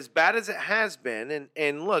 as bad as it has been,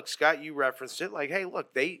 and look, Scott, you referenced it. Like, hey,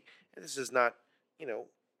 look, this is not, you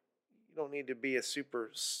don't need to be a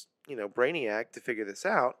super, brainiac to figure this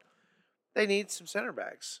out. They need some center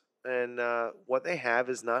backs, and what they have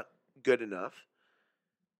is not good enough.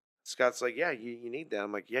 Scott's like, yeah, you need that.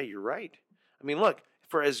 I'm like, yeah, you're right. I mean, look,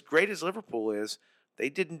 for as great as Liverpool is,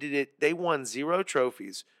 they won 0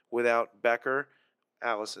 trophies without Becker,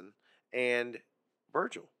 Allison, and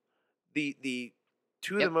Virgil. The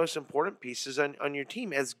two of the most important pieces on your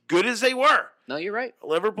team, as good as they were. No, you're right.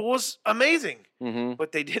 Liverpool was amazing, Mm-hmm.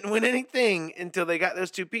 but they didn't win anything until they got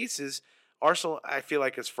those 2 pieces. Arsenal, I feel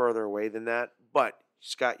like, is further away than that. But,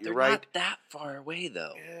 Scott, you're They're right. not that far away,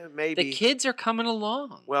 though. Yeah, maybe. The kids are coming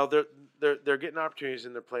along. Well, they're getting opportunities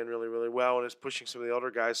and they're playing really, really well, and it's pushing some of the older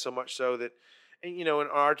guys so much so that, and when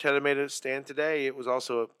Arteta made a stand today, it was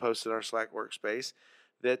also posted in our Slack workspace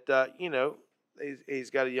that he's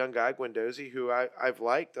got a young guy, Guendouzi, who I've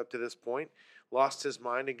liked up to this point, lost his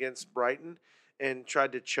mind against Brighton and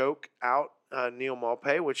tried to choke out Neil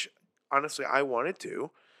Maupay, which honestly I wanted to,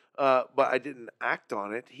 but I didn't act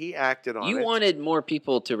on it. He acted on it. You wanted more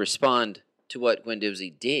people to respond to what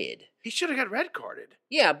Guendouzi did. He should have got red carded.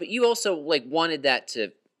 Yeah, but you also wanted that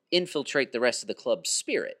to infiltrate the rest of the club's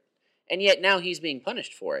spirit. And yet now he's being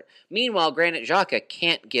punished for it. Meanwhile, Granit Xhaka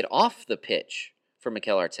can't get off the pitch for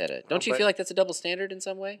Mikel Arteta. Don't you feel like that's a double standard in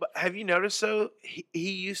some way? But have you noticed, though,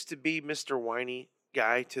 he used to be Mr. Whiny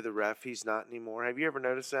guy to the ref. He's not anymore. Have you ever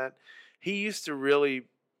noticed that? He used to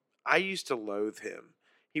I used to loathe him.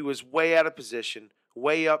 He was way out of position,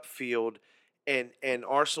 way upfield, and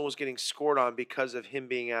Arsenal was getting scored on because of him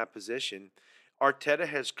being out of position. Arteta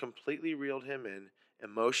has completely reeled him in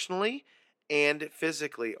emotionally and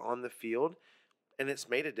physically on the field, and it's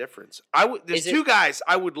made a difference. There's 2 guys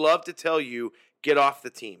I would love to tell you get off the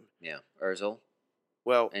team. Yeah, Ozil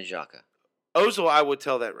Well, and Xhaka. Ozil, I would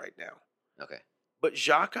tell that right now. Okay. But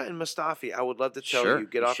Xhaka and Mustafi, I would love to tell you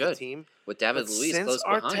get off the team. With David But Luiz since close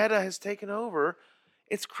behind. Arteta has taken over,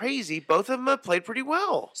 it's crazy. Both of them have played pretty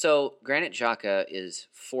well. So Granit Xhaka is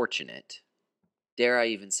fortunate, dare I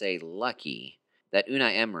even say lucky, that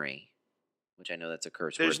Unai Emery, which I know that's a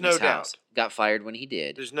curse word There's in no his doubt. house, got fired when he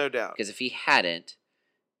did. There's no doubt. Because if he hadn't,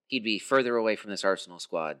 he'd be further away from this Arsenal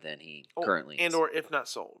squad than he currently is. And or if not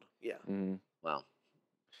sold. Yeah. Mm-hmm. Well,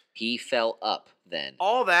 he fell up then.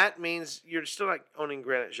 All that means you're still not owning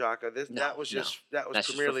Granit Xhaka. That was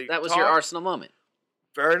That's Premier League that was talk. your Arsenal moment.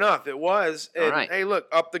 Fair enough. It was. And All right. hey, look,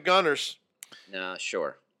 up the Gunners. No,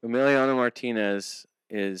 sure. Emiliano Martinez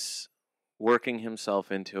is working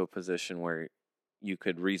himself into a position where you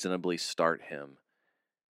could reasonably start him.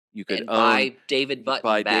 You could And own buy David Button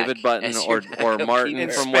buy back David Button as or your or backup Martin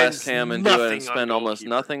keeper. from And West spends Ham and do it nothing and on spend almost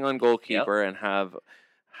goalkeeper. nothing on goalkeeper and have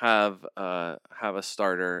a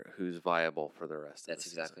starter who's viable for the rest That's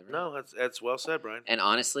of the exactly right. No, that's well said, Brian. And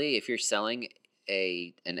honestly, if you're selling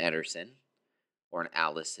an Ederson or an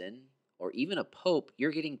Allison or even a Pope,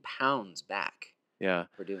 you're getting pounds back season. Yeah,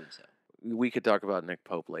 for doing so. we could talk about Nick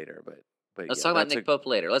Pope later, but Let's yeah, talk about that's Nick Pope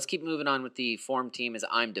later. Let's keep moving on with the form team as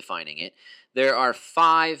I'm defining it. There are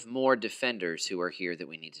 5 more defenders who are here that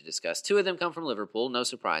we need to discuss. 2 of them come from Liverpool, no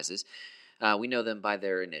surprises. We know them by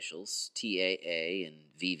their initials, TAA and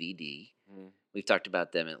VVD. We've talked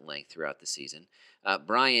about them at length throughout the season.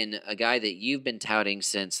 Brian, a guy that you've been touting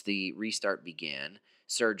since the restart began,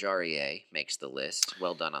 Serge Aurier makes the list.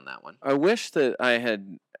 Well done on that one. I wish that I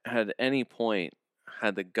had any point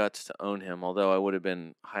had the guts to own him, although I would have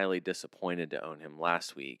been highly disappointed to own him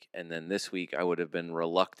last week. And then this week I would have been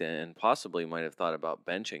reluctant and possibly might have thought about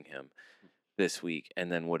benching him this week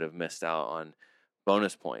and then would have missed out on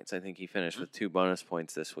bonus points. I think he finished with 2 bonus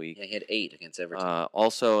points this week. Yeah, he had 8 against Everton.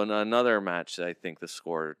 Also, in another match, I think the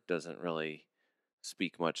score doesn't really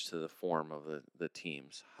speak much to the form of the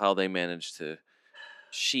teams. How they managed to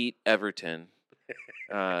sheet Everton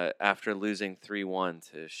after losing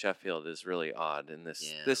 3-1 to Sheffield is really odd. And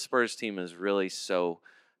this Spurs team is really so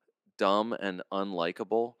dumb and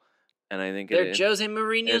unlikable. And I think They're Jose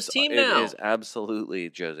Mourinho's team now. It is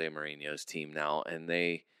absolutely Jose Mourinho's team now, and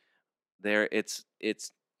it's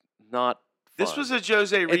not fun. This was a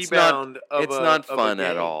Jose It's rebound. it's of not a fun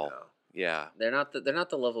at game, all. though. Yeah. They're not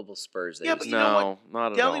the lovable Spurs. They Yeah, used but to you be. know No, what?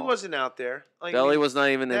 not at Deli all. wasn't out there. Like, Deli was not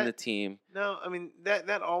even in that- the team. No, I mean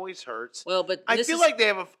that always hurts. Well, but I this feel is, like they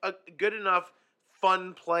have a good enough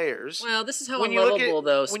fun players. well, this is how when you look unlovable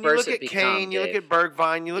though when Spurs you look have at become. Kane, you look Dave. at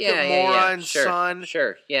Bergvine, you look yeah, at yeah, Mora yeah. and Sure, Son,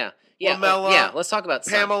 Sure, yeah. Lamella, Yeah, let's talk about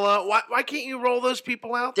Son. Pamela. Why can't you roll those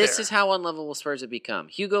people out This there? is how unlovable Spurs have become.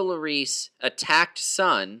 Hugo Lloris attacked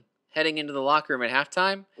Son heading into the locker room at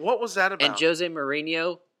halftime, What was that about? and Jose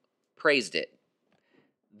Mourinho praised it.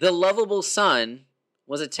 The lovable Son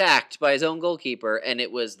was attacked by his own goalkeeper, and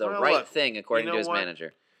it was the Well, right look, thing according you to know his what?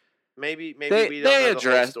 manager. Maybe we They don't know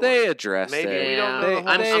the whole story. they addressed Maybe it. we don't know the whole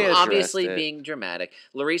I'm story. obviously addressed it. being dramatic.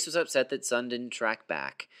 Lloris was upset that Son didn't track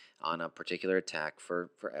back on a particular attack for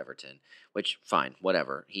Everton, which, fine,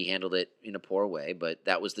 whatever. He handled it in a poor way, but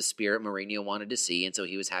that was the spirit Mourinho wanted to see, and so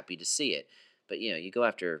he was happy to see it. But, you go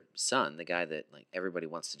after Son, the guy that like everybody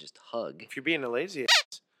wants to just hug. If you're being a lazy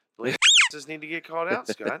lazy asses need to get called out,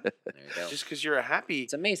 Scott. There you go. Just because you're a happy,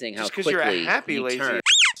 It's amazing how just because quickly you're a happy you lazy turn.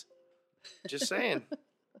 ass. Just saying.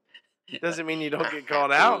 Doesn't mean you don't get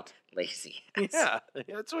called out. Lazy. Yeah,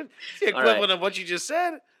 that's what the All equivalent right. of what you just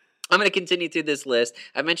said. I'm going to continue through this list.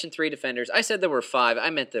 I mentioned 3 defenders. I said there were 5. I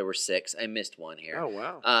meant there were 6. I missed one here. Oh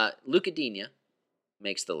wow! Luca Digne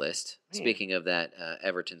makes the list. Man. Speaking of that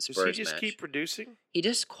Everton Does Spurs he just match. keep producing? He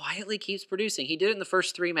just quietly keeps producing. He did it in the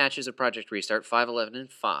first 3 matches of Project Restart, 5, 11,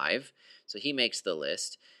 and 5. So he makes the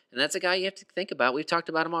list. And that's a guy you have to think about. We've talked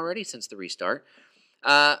about him already since the restart.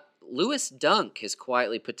 Lewis Dunk has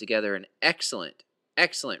quietly put together an excellent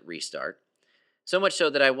restart. So much so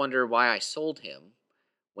that I wonder why I sold him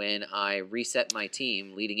when I reset my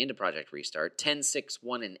team leading into Project Restart. 10, 6,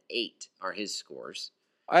 1, and 8 are his scores.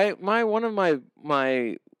 I would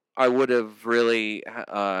have really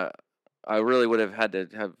I really would have had to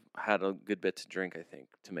have had a good bit to drink, I think,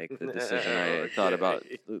 to make the decision I thought about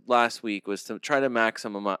last week was to try to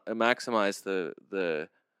maximize the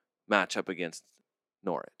matchup against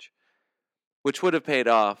Norwich, which would have paid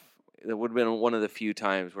off. It would have been one of the few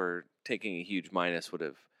times where taking a huge minus would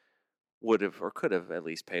have or could have at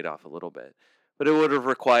least paid off a little bit. But it would have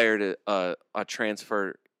required a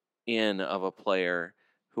transfer in of a player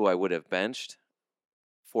who I would have benched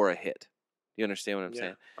for a hit. You understand what I'm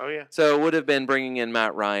saying? Oh yeah. So it would have been bringing in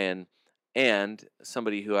Matt Ryan and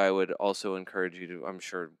somebody who I would also encourage you to, I'm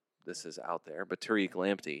sure this is out there, but Tariq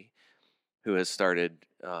Lamptey, who has started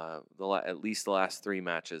at least the last 3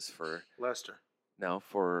 matches for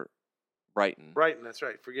Brighton. Brighton, that's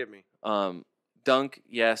right. Forgive me. Dunk,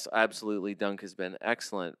 yes, absolutely. Dunk has been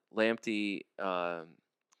excellent. Lamptey's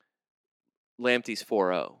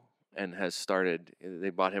 4-0 and has started. They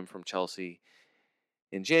bought him from Chelsea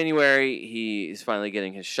in January. He is finally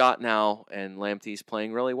getting his shot now, and Lamptey's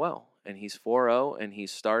playing really well. And he's 4-0, and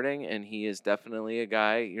he's starting, and he is definitely a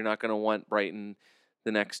guy you're not going to want Brighton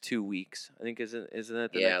the next 2 weeks. I think isn't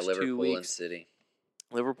it the next 2 Liverpool weeks? and City.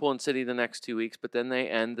 Liverpool and City the next 2 weeks, but then they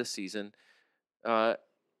end the season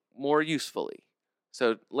more usefully.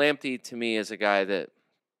 So Lamptey, to me, is a guy that,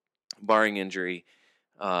 barring injury,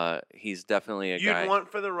 he's definitely a guy. You'd want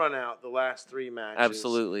for the run out the last 3 matches.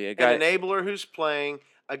 Absolutely. A guy. An enabler who's playing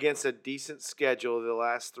against a decent schedule the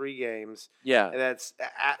last 3 games. Yeah. And that's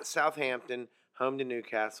at Southampton, home to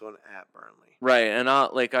Newcastle, and at Burnley. Right. And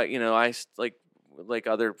like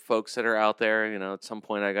other folks that are out there, at some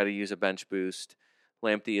point I got to use a bench boost.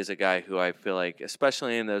 Lamptey is a guy who I feel like,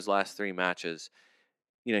 especially in those last 3 matches,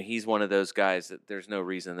 he's one of those guys that there's no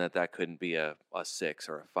reason that couldn't be a 6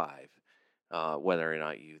 or a 5, whether or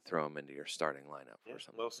not you throw him into your starting lineup or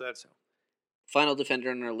something. Well said. So. Final defender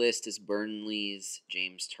on our list is Burnley's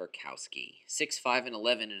James Tarkowski. 6, 5, and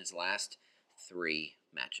 11 in his last 3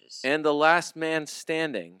 matches. And the last man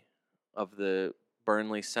standing of the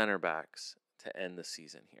Burnley center backs to end the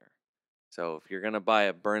season here. So if you're going to buy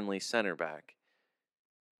a Burnley center back,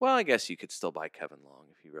 well, I guess you could still buy Kevin Long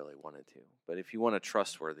if you really wanted to. But if you want a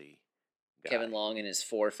trustworthy guy. Kevin Long and his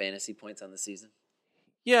 4 fantasy points on the season.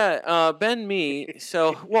 Yeah, Ben Mee.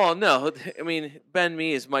 So, well, no, I mean Ben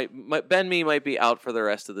Mee Ben Mee might be out for the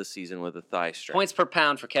rest of the season with a thigh strain. Points per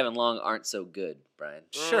pound for Kevin Long aren't so good, Brian.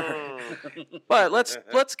 Sure, but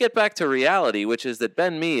let's get back to reality, which is that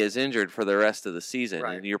Ben Mee is injured for the rest of the season,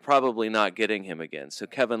 Right. and you're probably not getting him again. So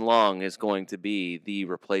Kevin Long is going to be the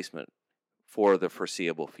replacement for the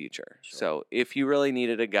foreseeable future. Sure. So if you really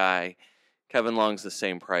needed a guy, Kevin Long's the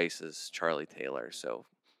same price as Charlie Taylor. So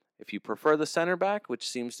if you prefer the center back, which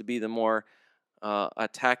seems to be the more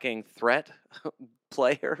attacking threat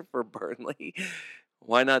player for Burnley,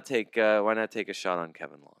 why not take a shot on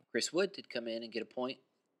Kevin Long? Chris Wood did come in and get a point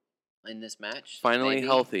in this match. Finally Maybe-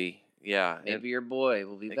 healthy, yeah. Maybe your boy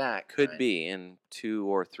will be back. Could Brian. be in 2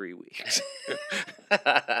 or 3 weeks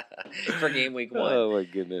for game week 1. Oh my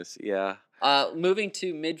goodness, yeah. Moving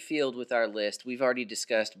to midfield with our list, we've already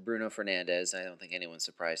discussed Bruno Fernandes. I don't think anyone's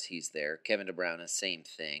surprised he's there. Kevin De Bruyne, same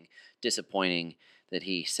thing. Disappointing that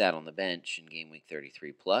he sat on the bench in game week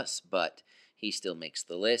 33 plus, but he still makes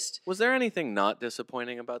the list. Was there anything not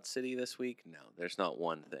disappointing about City this week? No, there's not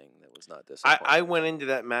one thing that was not disappointing. I went into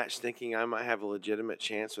that match thinking I might have a legitimate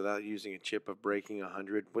chance without using a chip of breaking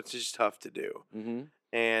 100, which is tough to do. Mm-hmm.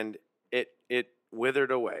 And it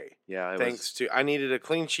withered away. Yeah, Thanks to I needed a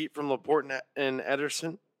clean sheet from Laporte and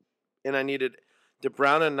Ederson, and I needed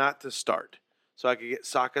DeBruyne not to start so I could get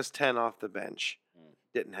Saka's 10 off the bench.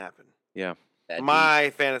 Didn't happen. Yeah. Bad My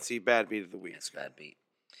fantasy bad beat of the beat. week. Yes, bad beat.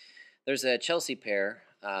 There's a Chelsea pair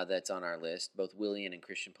that's on our list. Both Willian and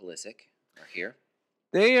Christian Pulisic are here.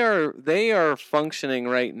 They are functioning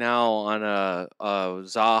right now on a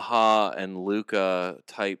Zaha and Luka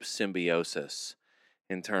type symbiosis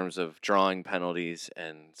in terms of drawing penalties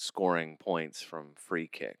and scoring points from free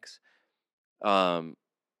kicks.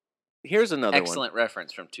 Here's another Excellent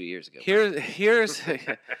reference from 2 years ago. one. Here's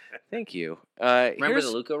thank you. Remember Here's-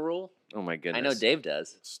 the Luca rule? Oh my goodness! I know Dave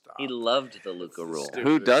does. Stop. He loved the Luca rule. Stupid.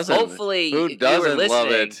 Who doesn't? Hopefully, Who you doesn't were love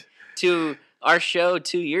listening it? to our show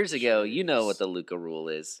 2 years ago. You know what the Luca rule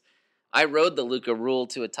is. I rode the Luca rule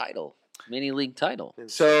to a title, mini league title,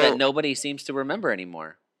 So that nobody seems to remember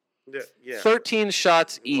anymore. Yeah. 13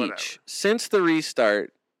 shots each Whatever. since the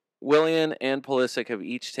restart. Willian and Pulisic have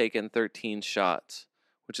each taken 13 shots,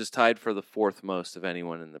 which is tied for the fourth most of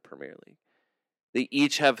anyone in the Premier League. They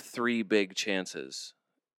each have 3 big chances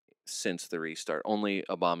since the restart. Only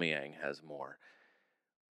Aubameyang has more.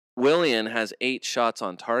 Willian has 8 shots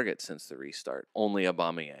on target since the restart. Only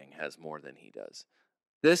Aubameyang has more than he does.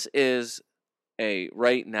 This is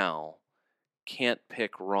right now, can't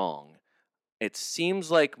pick wrong. It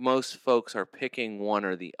seems like most folks are picking one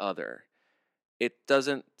or the other. It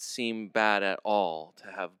doesn't seem bad at all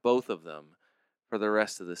to have both of them for the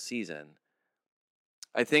rest of the season.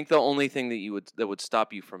 I think the only thing that would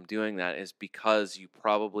stop you from doing that is because you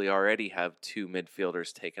probably already have 2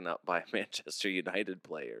 midfielders taken up by Manchester United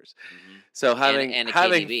players. So having and a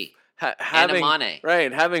having KDB. having and a Mane.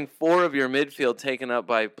 right, having 4 of your midfield taken up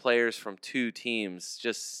by players from 2 teams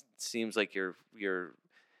just seems like you're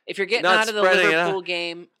If you're getting not out of the spreading it out. Liverpool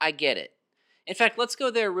game, I get it. In fact, let's go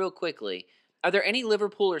there real quickly. Are there any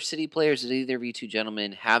Liverpool or City players that either of you two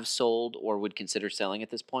gentlemen have sold or would consider selling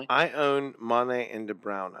at this point? I own Mane and De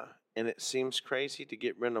Bruyne, and it seems crazy to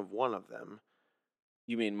get rid of one of them.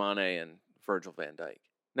 You mean Mane and Virgil van Dijk?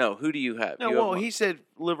 No, who do you have? No, You have well, Mon- he said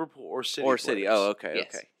Liverpool or City. or City. players. Oh, okay,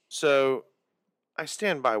 Yes. okay. So I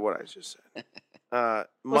stand by what I just said.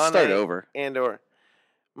 Let's start Mane over. and or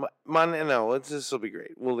Mane. No, this will be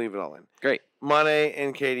great. We'll leave it all in. Great. Mane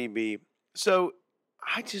and KDB. So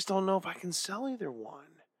I just don't know if I can sell either one.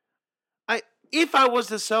 If I was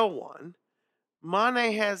to sell one,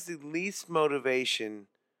 Mane has the least motivation,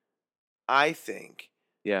 I think,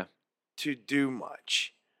 Yeah. to do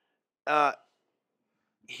much.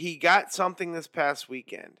 He got something this past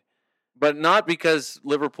weekend. But not because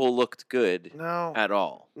Liverpool looked good No, at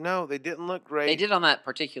all. no, they didn't look great. They did on that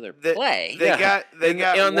particular They- play. They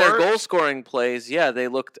got on their worse. goal scoring plays. Yeah, they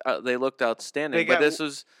looked outstanding. They But got this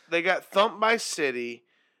was They got thumped by City.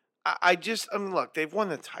 I mean, look, they've won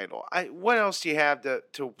the title. What else do you have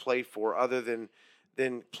to play for other than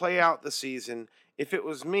play out the season? If it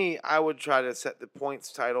was me, I would try to set the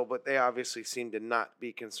points title, but they obviously seem to not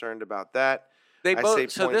be concerned about that. they I both. say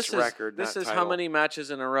So points this record, is this not is how title. many matches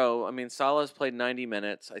in a row? I mean, Salah's played 90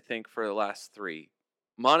 minutes, I think, for the last 3.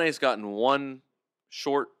 Mane's gotten one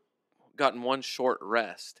short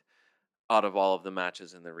rest out of all of the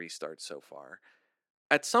matches in the restart so far.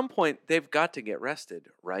 At some point, they've got to get rested,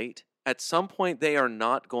 right? At some point, they are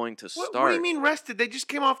not going to start. What do you mean rested? They just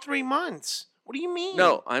came off 3 months. What do you mean?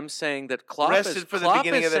 No, I'm saying that Klopp Rested is for the Klopp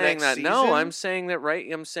beginning is of the saying next that. No, season? I'm saying that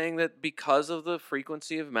I'm saying that because of the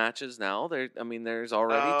frequency of matches now, there's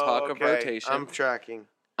already talk of okay. rotation. I'm tracking.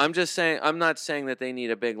 I'm just saying. I'm not saying that they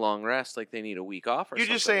need a big long rest, like they need a week off. Or You're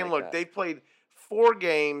just something saying, like look, that. they played 4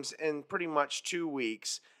 games in pretty much 2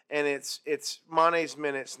 weeks, and it's Mane's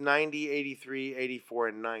minutes 90, 83, 84,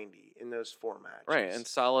 and 90 in those 4 matches. right, and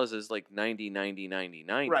Salah's is like 90, 90, 90,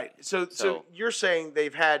 90. right. So So- you're saying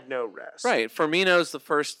they've had no rest. Right. Firmino's the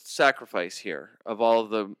first sacrifice here of all of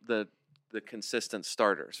the consistent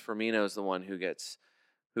starters. Firmino's the one who gets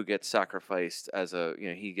sacrificed as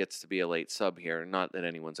he gets to be a late sub here. Not that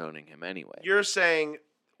anyone's owning him anyway. You're saying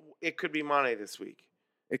it could be Mane this week.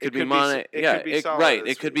 It could be could be Mane. S- it Yeah, could be Salah right.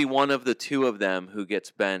 this It could week. be one of the 2 of them who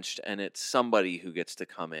gets benched, and it's somebody who gets to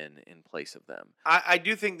come in place of them. I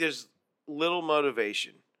do think there's little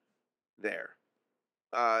motivation there.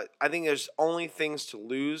 I think there's only things to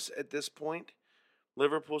lose at this point.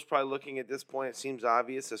 Liverpool's probably looking at this point, it seems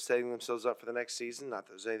obvious, of setting themselves up for the next season. Not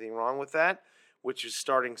that there's anything wrong with that, which is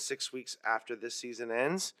starting 6 weeks after this season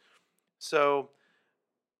ends. So,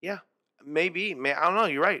 yeah, maybe. I don't know.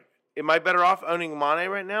 You're right. Am I better off owning Mane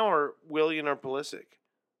right now or Willian or Pulisic?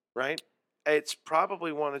 Right? It's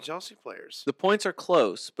probably one of the Chelsea players. The points are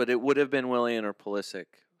close, but it would have been Willian or Pulisic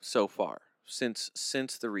so far since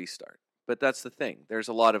the restart. But that's the thing. There's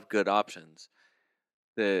a lot of good options.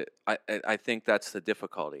 I think that's the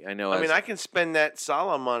difficulty. I know. I mean, I can spend that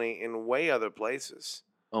Salah money in way other places,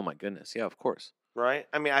 Oh my goodness! Yeah, of course. right?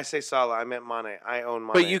 I mean, I say Salah, I meant Mane. I own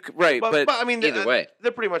Mane. But you right. but I mean, Either way.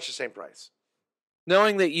 they're pretty much the same price.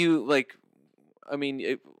 Knowing that you like, I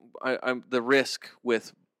mean, I'm the risk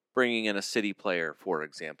with bringing in a City player, for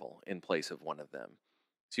example, in place of one of them.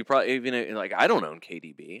 So you probably even like I don't own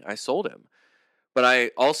KDB. I sold him, but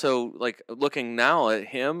I also like looking now at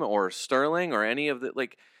him or Sterling or any of the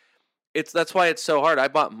like. That's why it's so hard. I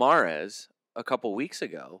bought Mahrez a couple weeks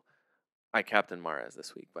ago. I captained Mahrez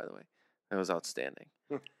this week, by the way. That was outstanding.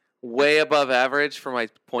 Way above average for my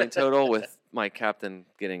point total with my captain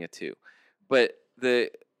getting a 2. But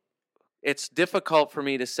it's difficult for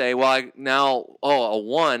me to say, well, a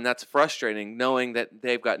 1, that's frustrating, knowing that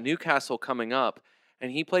they've got Newcastle coming up,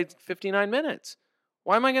 and he played 59 minutes.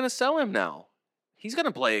 Why am I going to sell him now? He's going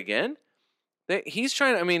to play again. He's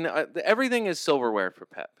trying to, I mean, everything is silverware for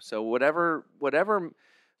Pep. So whatever,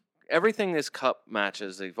 everything is cup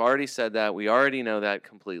matches. They've already said that. We already know that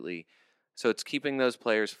completely. So it's keeping those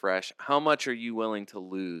players fresh. How much are you willing to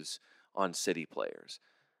lose on City players?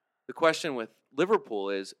 The question with Liverpool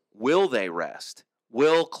is, will they rest?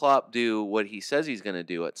 Will Klopp do what he says he's going to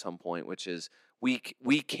do at some point, which is we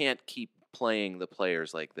can't keep playing the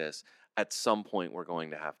players like this. At some point, we're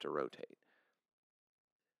going to have to rotate.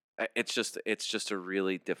 It's just a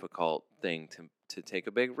really difficult thing to take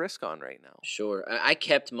a big risk on right now. Sure. I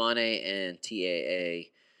kept Mane and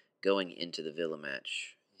TAA going into the Villa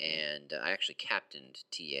match, and I actually captained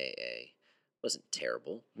TAA. Wasn't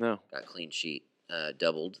terrible. No. Got clean sheet,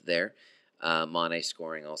 doubled there. Mane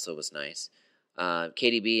scoring also was nice.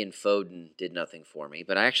 KDB and Foden did nothing for me,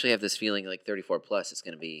 but I actually have this feeling like 34 plus is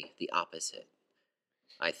going to be the opposite.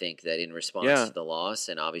 I think that in response to the loss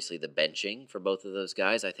and obviously the benching for both of those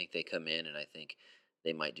guys, I think they come in and I think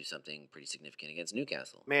they might do something pretty significant against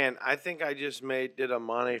Newcastle. Man, I think I just did a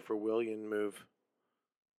Mane for Willian move.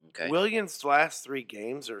 Okay. Willian's last 3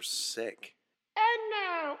 games are sick. And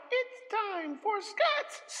now it's time for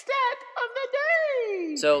Scott's Stat of the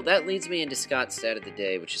Day. So that leads me into Scott's stat of the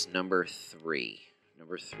day, which is number 3.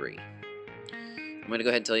 Number 3. I'm going to go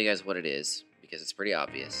ahead and tell you guys what it is because it's pretty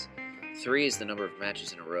obvious. 3 is the number of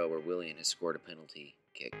matches in a row where Willian has scored a penalty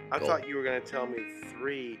kick I goal. thought you were going to tell me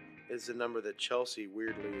 3 is the number that Chelsea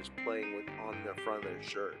weirdly is playing with on the front of their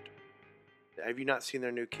shirt. Have you not seen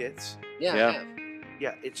their new kits? Yeah, Yeah. I have.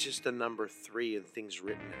 Yeah, it's just the number 3 and things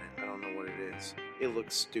written in it. I don't know what it is. It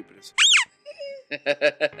looks stupid as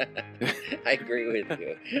I agree with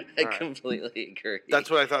you. I All right. completely agree. That's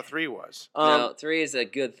what I thought 3 was. No, 3 is a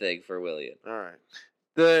good thing for Willian. All right.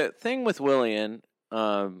 The thing with Willian,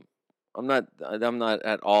 I'm not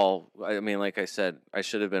at all. I mean, like I said, I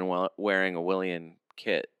should have been wearing a Willian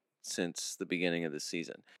kit since the beginning of the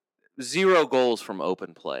season. 0 goals from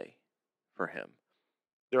open play for him.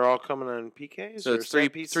 They're all coming on PKs? So or it's three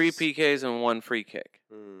set pieces? PKs and 1 free kick.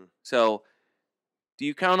 Hmm. So, do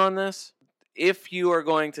you count on this? If you are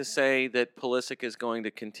going to say that Pulisic is going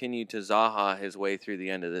to continue to Zaha his way through the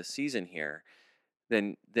end of the season here,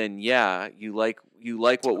 then yeah, you like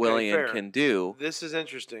what Okay, Willian fair. can do. This is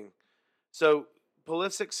interesting. So,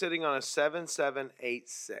 Pulisic sitting on a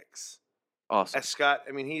 7.786. Awesome. Scott,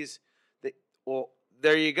 I mean, well,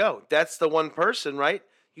 there you go. That's the one person, right?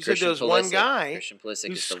 You said there was one guy Christian Pulisic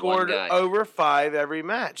who is the scored one guy. over 5 every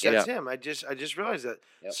match. That's Yeah. him. I just realized that.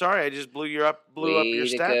 Yep. Sorry, I just blew up your Way to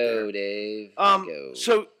stat go, there. Dave. Way to go.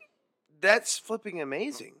 So that's flipping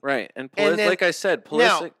amazing. Right, and And then- like I said,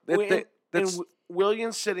 Now, Pulisic. That's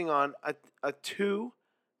Williams sitting on a 2,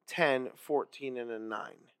 10, 14, and a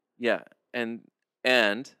 9 yeah, and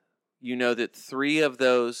you know that 3 of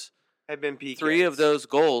those have been PKs. 3 of those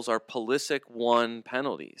goals are Pulisic won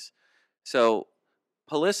penalties. So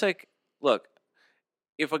Pulisic, look,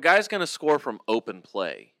 if a guy's going to score from open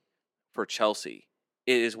play for Chelsea,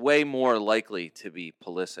 it is way more likely to be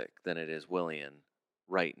Pulisic than it is Willian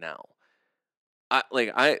right now.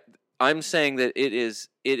 I'm saying that it is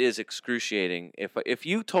excruciating. If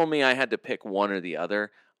you told me I had to pick one or the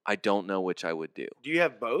other, I don't know which I would do. Do you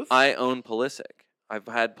have both? I own Pulisic. I've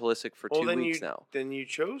had Pulisic for 2 weeks now. Then you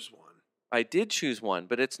chose one. I did choose one,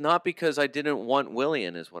 but it's not because I didn't want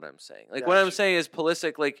Willian, is what I'm saying. Like, what I'm Gotcha. saying is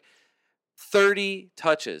Pulisic, 30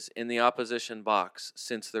 touches in the opposition box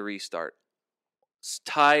since the restart.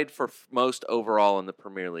 Tied for most overall in the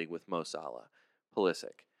Premier League with Mo Salah.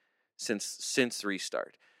 Pulisic. Since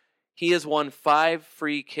restart. He has won 5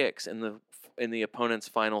 free kicks in the opponent's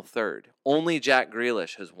final third. Only Jack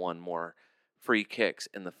Grealish has won more free kicks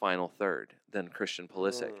in the final third than Christian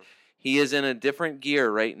Pulisic. Mm. He is in a different gear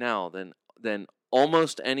right now than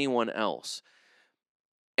almost anyone else.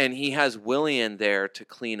 And he has Willian there to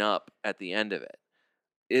clean up at the end of it.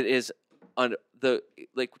 It is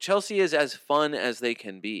Chelsea is as fun as they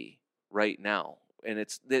can be right now, and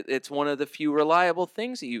it's one of the few reliable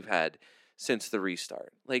things that you've had since the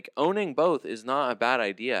restart. Like, owning both is not a bad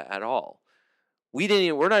idea at all.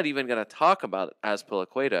 We're not even going to talk about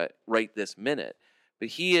Azpilicueta right this minute, but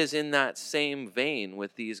he is in that same vein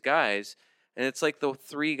with these guys, and it's like the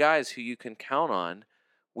three guys who you can count on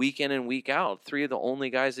week in and week out. Three of the only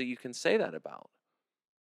guys that you can say that about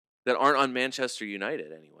that aren't on Manchester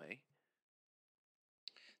United anyway.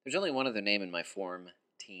 There's only one other name in my form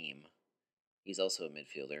team. He's also a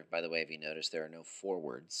midfielder. By the way, have you noticed there are no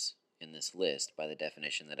forwards in this list by the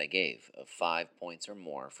definition that I gave of 5 points or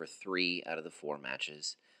more for 3 out of the 4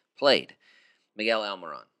 matches played? Miguel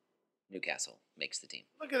Almiron, Newcastle, makes the team.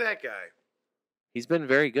 Look at that guy. He's been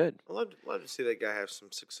very good. I'd love to see that guy have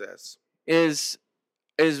some success. Is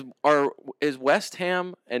West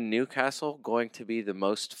Ham and Newcastle going to be the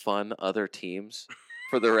most fun other teams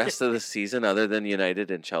for the rest of the season other than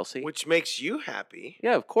United and Chelsea? Which makes you happy.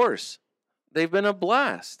 Yeah, of course. They've been a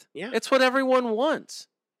blast. Yeah. It's what everyone wants.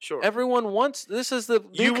 Sure. Everyone wants. This is the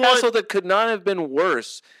Newcastle that could not have been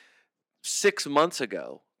worse 6 months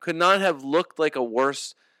ago. Could not have looked like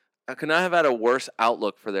could not have had a worse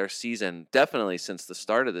outlook for their season, definitely since the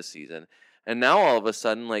start of the season. And now all of a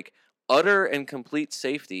sudden, like, utter and complete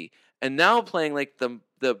safety, and now playing like the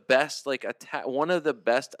best, like, one of the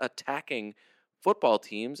best attacking football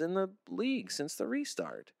teams in the league since the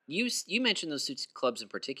restart. You mentioned those two clubs in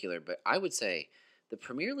particular, but I would say the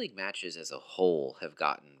Premier League matches as a whole have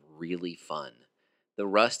gotten really fun. The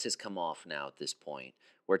rust has come off now at this point.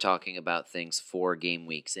 We're talking about things 4 game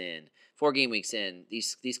weeks in. 4 game weeks in,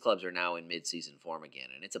 these clubs are now in mid-season form again,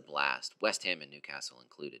 and it's a blast. West Ham and Newcastle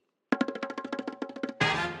included.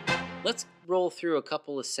 Let's roll through a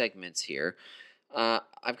couple of segments here.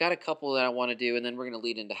 I've got a couple that I want to do, and then we're going to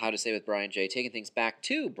lead into How to Say with Brian J, taking things back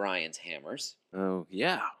to Brian's Hammers. Oh,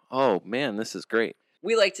 yeah. Oh, man, this is great.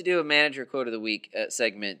 We like to do a Manager Quote of the Week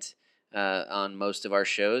segment on most of our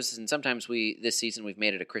shows, and sometimes this season we've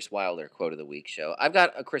made it a Chris Wilder Quote of the Week show. I've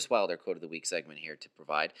got a Chris Wilder Quote of the Week segment here to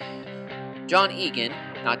provide. John Egan,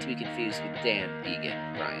 not to be confused with Dan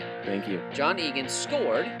Egan, Brian. Thank you. John Egan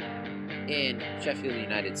scored in Sheffield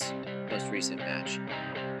United's most recent match.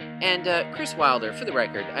 And Chris Wilder, for the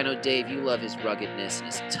record, I know, Dave, you love his ruggedness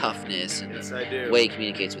and his toughness and Yes, I do. the way he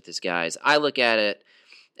communicates with his guys. I look at it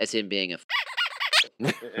as him being a...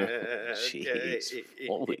 Jeez.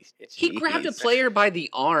 Holy He grabbed a jeez. player by the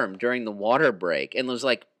arm during the water break and was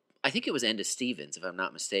like, I think it was Enda Stevens, if I'm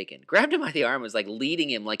not mistaken. Grabbed him by the arm and was like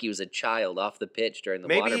leading him like he was a child off the pitch during the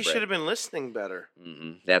water Maybe break. he should have been listening better.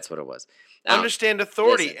 That's what it was. Now, Understand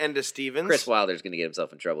authority, listen, Enda Stevens. Chris Wilder's going to get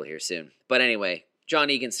himself in trouble here soon. But anyway, John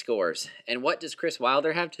Egan scores. And what does Chris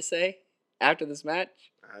Wilder have to say after this match?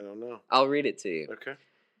 I don't know. I'll read it to you. Okay.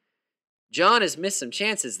 John has missed some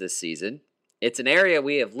chances this season. It's an area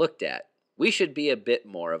we have looked at. We should be a bit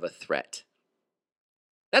more of a threat.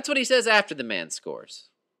 That's what he says after the man scores.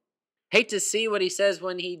 Hate to see what he says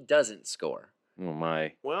when he doesn't score. Oh,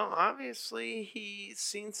 my. Well, obviously, he's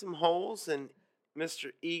seen some holes in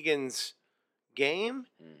Mr. Egan's game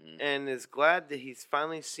and is glad that he's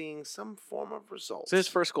finally seeing some form of results. Is this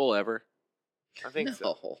his first goal ever? I think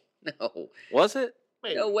so. No. Was it?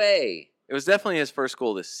 Wait, No way. It was definitely his first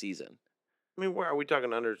goal this season. I mean, where are we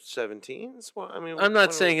talking under 17s? Well, I mean, I'm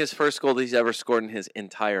not saying his first goal that he's ever scored in his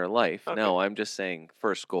entire life. Okay. No, I'm just saying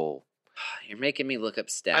first goal. You're making me look up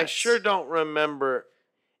stats. I sure don't remember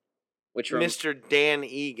Which Mr. Dan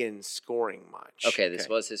Egan scoring much. Okay, this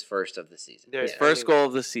was his first of the season. There- His I first mean- goal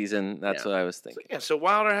of the season. That's Yeah. what I was So, thinking. yeah, so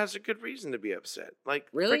Wilder has a good reason to be upset. Like,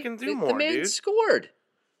 Really? freaking do the more, man dude. scored.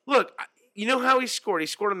 Look, you know how he scored? He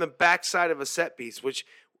scored on the backside of a set piece, which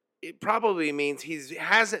it probably means he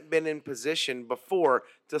hasn't been in position before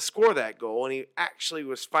to score that goal, and he actually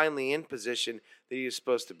was finally in position that he was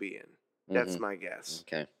supposed to be in. That's my guess.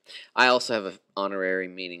 Okay. I also have an honorary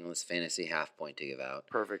meaningless fantasy half point to give out.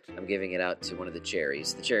 Perfect. I'm giving it out to one of the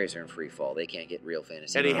Cherries. The Cherries are in free fall. They can't get real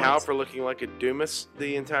fantasy Eddie points. Howe for looking like a Dumas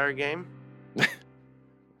the entire game.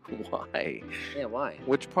 Why? Yeah, why?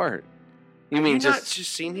 Which part? You Have mean you not just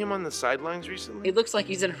just seen him on the sidelines recently? It looks like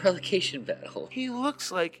he's in a relegation battle. He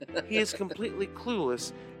looks like he is completely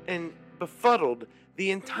clueless and befuddled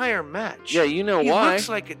the entire match. Yeah, you know he why. looks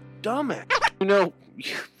like a dumbass. You know,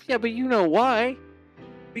 yeah, but you know why?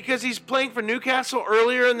 Because he's playing for Newcastle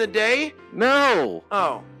earlier in the day? No.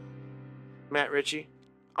 Oh. Matt Ritchie,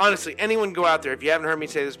 Honestly, anyone go out there. If you haven't heard me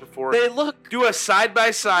say this before, They look do a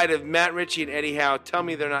side-by-side of Matt Ritchie and Eddie Howe. Tell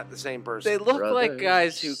me they're not the same person. They look like Brothers.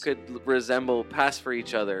 guys who could resemble pass for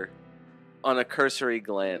each other on a cursory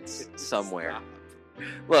glance somewhere.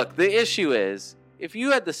 Look, the issue is if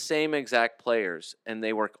you had the same exact players and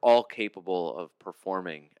they were all capable of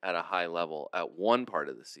performing at a high level at one part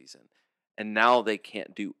of the season, and now they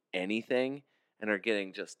can't do anything and are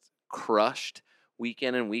getting just crushed week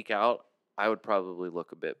in and week out, I would probably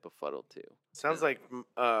look a bit befuddled too. Sounds like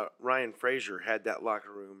Ryan Frazier had that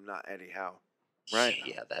locker room, not Eddie Howe. Right.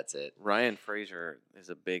 Yeah, that's it. Ryan Frazier is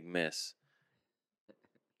a big miss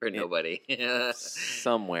For nobody.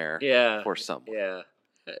 somewhere Yeah. for someone. Yeah.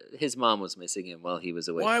 His mom was missing him while he was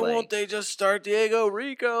away Why playing. won't they just start Diego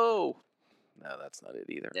Rico? No, that's not it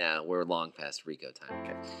either. Yeah, we're long past Rico time.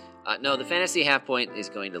 Okay. No, the fantasy half point is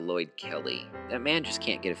going to Lloyd Kelly. That man just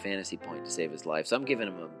can't get a fantasy point to save his life, so I'm giving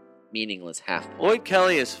him a meaningless half point. Lloyd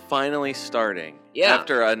Kelly is finally starting. Yeah.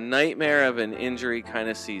 After a nightmare of an injury kind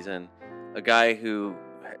of season, a guy who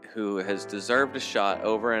has deserved a shot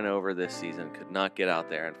over and over this season could not get out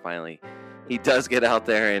there, and finally he does get out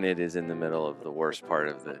there, and it is in the middle of the worst part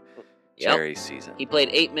of the Yep. Cherry season. He played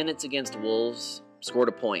 8 minutes against Wolves, scored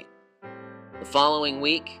a point. The following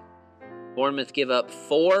week, Bournemouth give up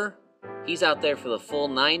 4. He's out there for the full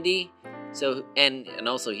 90. So and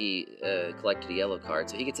also he collected a yellow card,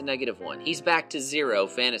 so he gets a -1. He's back to 0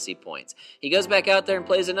 fantasy points. He goes back out there and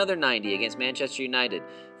plays another 90 against Manchester United.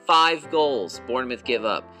 5 goals Bournemouth give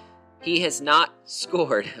up. He has not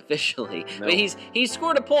scored officially. No. I mean, he's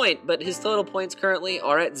scored a point, but his total points currently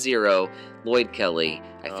are at 0. Lloyd Kelly,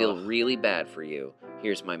 I feel Ugh. really bad for you.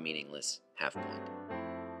 Here's my meaningless half point.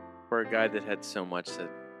 For a guy that had so much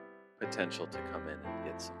potential to come in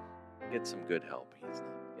and get some good help, he's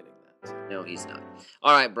not getting that. So. No, he's not.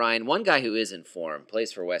 All right, Brian, one guy who is in form,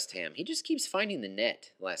 plays for West Ham. He just keeps finding the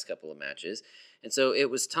net the last couple of matches. And so it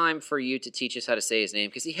was time for you to teach us how to say his name,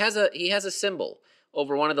 because he has a symbol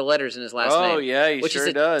over one of the letters in his last name. Oh, yeah, he which sure is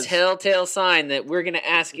a does. telltale sign that we're going to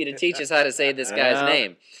ask you to teach us how to say this guy's Yeah.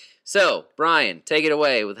 name. So, Brian, take it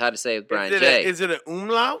away with how to say it with Brian J. Is it an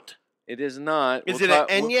umlaut? It is not. Is We'll it an talk-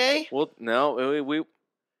 we'll- enye? Well, no, we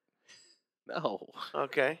no.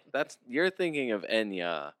 Okay. That's you're thinking of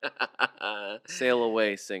Enya, Sail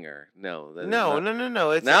Away singer. No, that is No.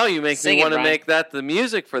 not- It's Now you make Sing me it, want to Brian. make that the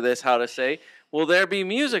music for this. How to say? Will there be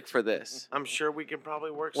music for this? I'm sure we can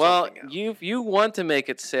probably work Well, something out. if you want to make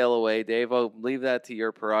it Sail Away, Dave, I'll leave that to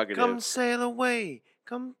your prerogative. Come sail away.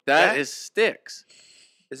 Come. that is Styx.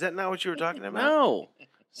 Is that not what you were talking about? No.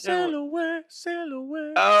 Sail away, sail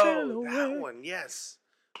away, sail Oh, away. that one. Yes.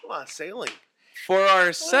 Come on, sailing. For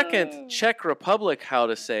our second Czech Republic how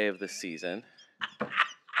to say of the season,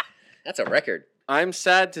 That's a record. I'm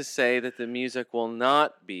sad to say that the music will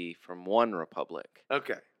not be from One Republic.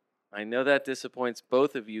 Okay. I know that disappoints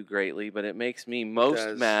both of you greatly, but it makes me most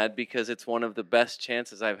does. mad because it's one of the best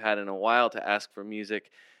chances I've had in a while to ask for music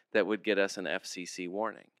that would get us an FCC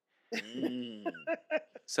warning. Mm.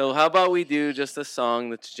 So how about we do just a song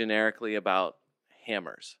that's generically about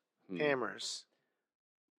hammers? Hammers.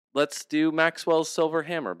 Let's do Maxwell's Silver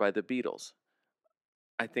Hammer by the Beatles.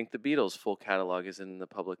 I think the Beatles' full catalog is in the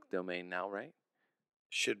public domain now, right?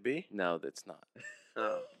 Should be. No, that's not.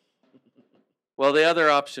 Oh. Well, the other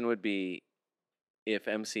option would be if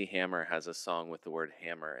MC Hammer has a song with the word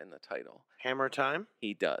hammer in the title. Hammer time.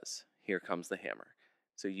 He does. Here Comes the Hammer.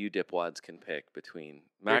 So you dipwads can pick between Here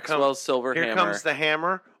Maxwell's Silver Here Hammer, comes the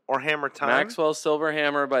hammer or hammer time. Maxwell's Silver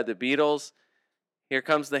Hammer by the Beatles, Here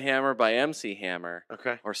Comes the Hammer by MC Hammer,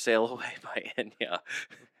 Okay. or Sail Away by Enya.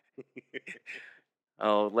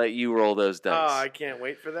 I'll let you roll those dice. Oh, I can't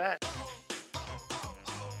wait for that.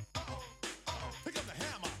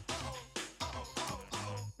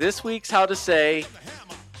 This week's How to Say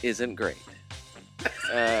isn't great.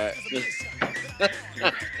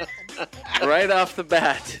 Right off the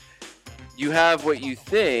bat, you have what you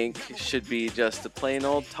think should be just a plain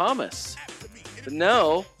old Thomas. But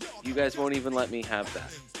no, you guys won't even let me have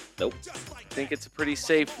that. Nope. I think it's a pretty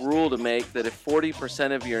safe rule to make that if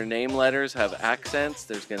 40% of your name letters have accents,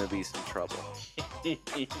 there's going to be some trouble.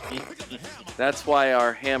 That's why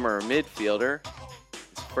our hammer midfielder,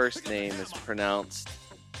 his first name is pronounced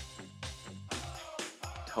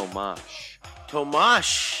Tomash.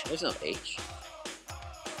 Tomash. There's no H.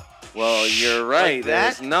 Well, you're right, Like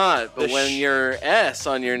there's that? not. But The when your S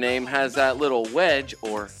on your name has that little wedge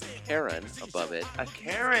or heron above it, A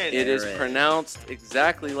Karen. it is Heron. pronounced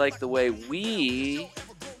exactly like the way we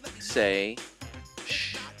say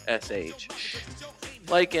sh, S-H. Sh.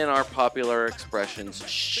 Like in our popular expressions,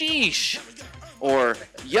 sheesh, or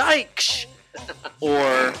yikes,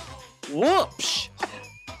 or whoops.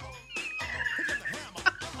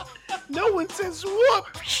 No one says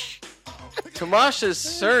whoops. Tomash's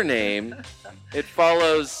surname, it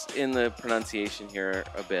follows in the pronunciation here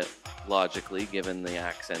a bit logically, given the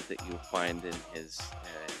accent that you find in his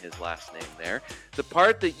last name there. The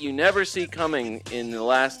part that you never see coming in the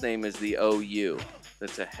last name is the OU.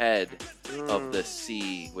 That's ahead of the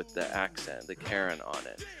C with the accent, the Karen on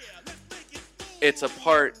it. It's a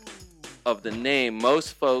part of the name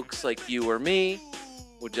most folks like you or me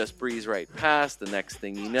would just breeze right past. The next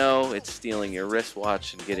thing you know, it's stealing your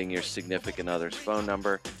wristwatch and getting your significant other's phone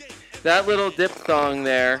number. That little diphthong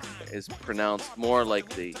there is pronounced more like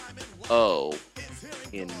the O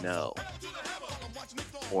in no,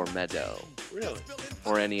 or meadow, Really?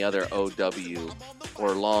 or any other OW,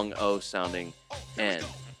 or long O sounding N.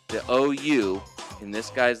 The OU in this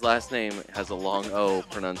guy's last name has a long O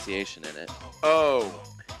pronunciation in it. Oh.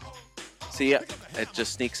 See, it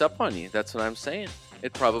just sneaks up on you. That's what I'm saying.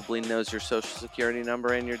 It probably knows your social security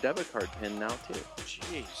number and your debit card PIN now, too.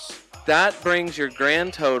 Jeez. That brings your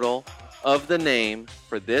grand total of the name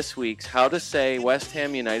for this week's How to Say West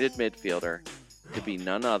Ham United midfielder to be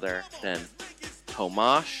none other than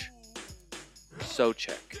Tomasz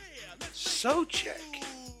Souček. Souček.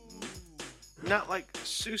 Not like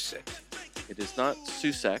Susek. It is not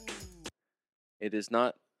Susek. It is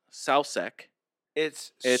not Sausek.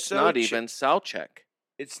 It's not Souček. even Souček.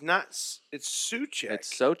 It's not. It's Souček.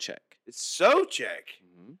 It's Souček. It's Souček.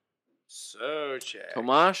 Mhm. Souček.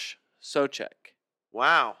 Tomasz Souček.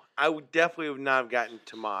 Wow. I would definitely would not have gotten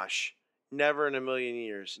Tomasz. Never in a million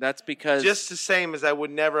years. That's because Just the same as I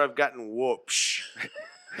would never have gotten whoops.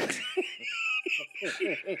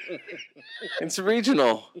 it's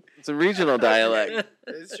regional. It's a regional dialect.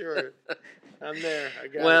 It's sure. I'm there. I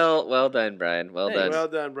got it. Well done, Brian. Well Hey, done. Well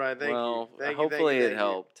done, Brian. Thank well, you. Thank hopefully you. it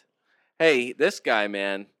helped. Hey, this guy,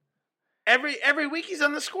 man. Every week he's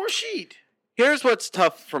on the score sheet Here's what's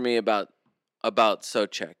tough for me about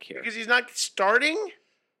Souček here. because he's not starting.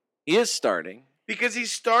 He is starting. Because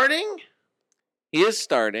he's starting. He is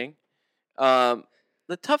starting. The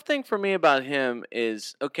tough thing for me about him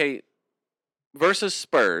is, okay, versus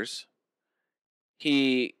Spurs,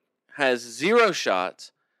 he has 0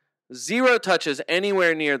 shots, 0 touches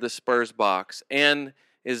anywhere near the Spurs box, and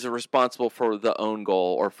is responsible for the own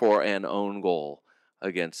goal or for an own goal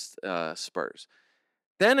against Spurs.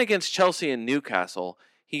 Then against Chelsea and Newcastle,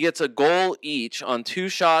 he gets a goal each on 2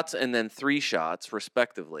 shots and then 3 shots,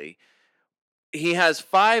 respectively. He has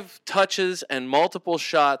 5 touches and multiple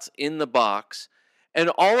shots in the box, and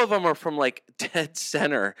all of them are from like dead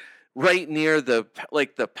center, right near the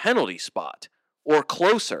penalty spot or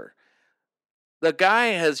closer. The guy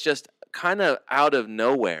has just kind of out of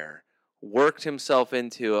nowhere worked himself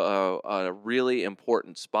into a really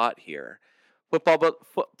important spot here.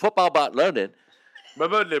 Football.London.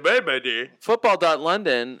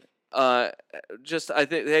 Football.London. Just I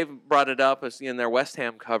think they've brought it up as in their West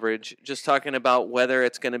Ham coverage, just talking about whether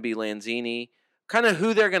it's going to be Lanzini, kind of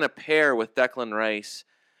who they're going to pair with Declan Rice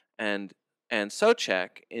and Souček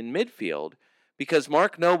in midfield, because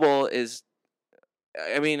Mark Noble is.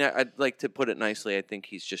 I mean, I'd like to put it nicely. I think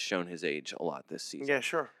he's just shown his age a lot this season. Yeah,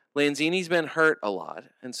 sure. Lanzini's been hurt a lot,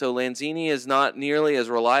 and so Lanzini is not nearly as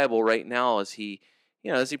reliable right now as he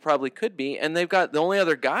probably could be. And they've got the only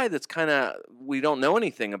other guy that's kind of we don't know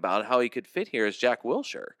anything about how he could fit here is Jack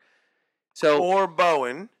Wilshere. So Or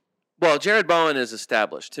Bowen. well, Jared Bowen is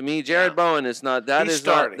established. To me, Jared Bowen is not. That He's is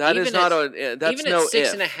not. starting. That is Even not at- a. That's Even no at 6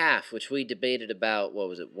 if. and a half, which we debated about, what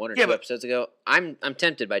was it, 1 or Yeah, 2 but- episodes ago, I'm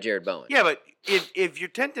tempted by Jared Bowen. Yeah, but if you're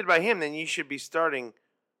tempted by him, then you should be starting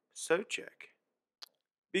Souček.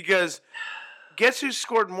 Because guess who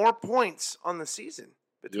scored more points on the season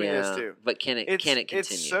between those two? But can it continue?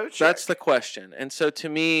 It's Souček. That's the question. And so to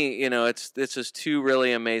me, this is 2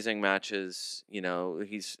 really amazing matches.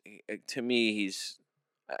 He's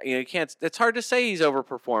you can't. It's hard to say he's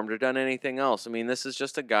overperformed or done anything else. I mean, this is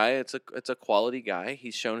just a guy. It's a quality guy.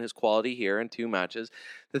 He's shown his quality here in 2 matches.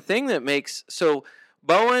 The thing that makes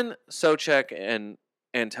Bowen, Souček, and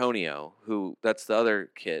Antonio, who that's the other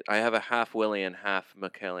kit. I have a half Willie and half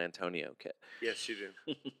Michail Antonio kit. Yes, you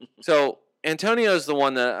do. So Antonio is the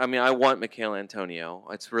one that I want Michail Antonio.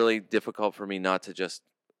 It's really difficult for me not to just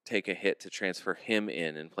take a hit to transfer him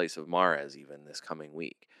in place of Mahrez even this coming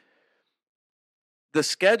week. The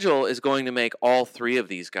schedule is going to make all 3 of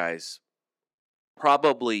these guys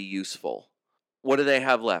probably useful. What do they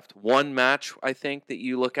have left? 1 match, I think, that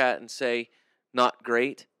you look at and say, not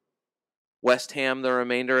great. West Ham the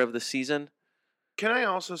remainder of the season. Can I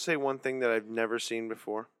also say one thing that I've never seen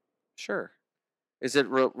before? Sure. Is it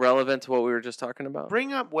relevant to what we were just talking about?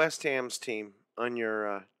 Bring up West Ham's team on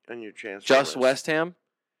your transfer Just list. West Ham?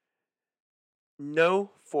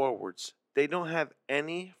 No forwards. They don't have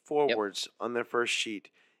any forwards on their first sheet.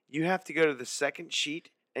 You have to go to the second sheet,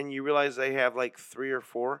 and you realize they have like 3 or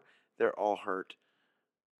 4. They're all hurt.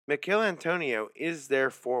 Mikel Antonio is their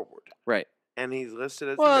forward, Right. and he's listed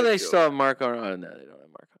as Well, a they midfielder. still have Marco. Oh, no, they don't have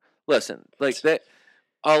Marco. Listen,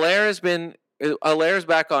 Allaire's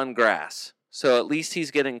back on grass, so at least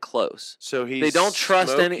he's getting close. So he's They don't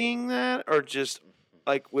trust any- smoking that, or just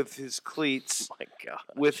like with his cleats, My God.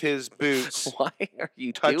 with his boots, Why are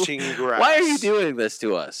you touching grass. Why are you doing this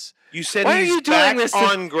to us? You said Why are he's you doing back this to-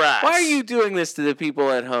 on grass. Why are you doing this to the people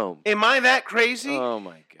at home? Am I that crazy? Oh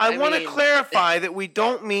my God. I I want to mean- clarify that we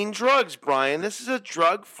don't mean drugs, Brian. This is a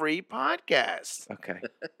drug-free podcast. Okay.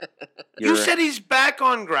 You You're- said he's back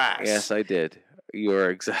on grass. Yes, I did. You are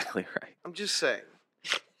exactly right. I'm just saying.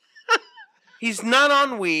 He's not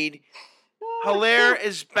on weed. Hilaire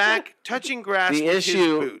is back touching grass The with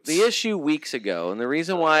issue, his boots. the issue weeks ago, and the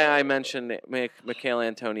reason why I mentioned Mikel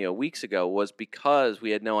Antonio weeks ago was because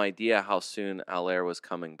we had no idea how soon Allaire was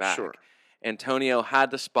coming back. Sure. Antonio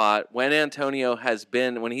had the spot. When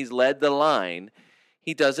when he's led the line,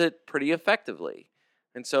 he does it pretty effectively.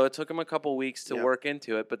 And so it took him a couple weeks to Yeah. work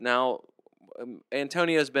into it, but now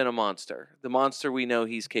Antonio's been a monster. The monster we know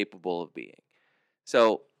he's capable of being.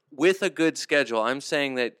 So with a good schedule, I'm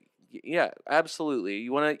saying that, yeah, absolutely.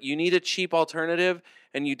 You need a cheap alternative,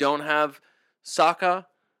 and you don't have Saka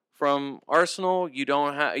from Arsenal. You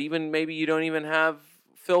don't have maybe you don't even have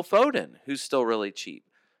Phil Foden, who's still really cheap.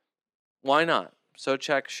 Why not? So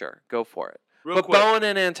check, sure, go for it. Real But quick. Bowen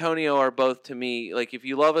and Antonio are both, to me, like, if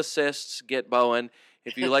you love assists, get Bowen.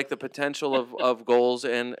 If you like the potential of goals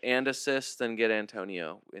and assists, then get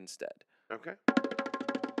Antonio instead. Okay.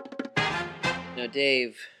 Now,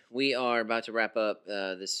 Dave, we are about to wrap up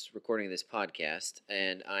this recording of this podcast,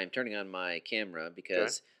 and I'm turning on my camera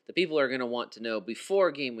because the people are going to want to know before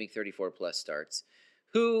Game Week 34 Plus starts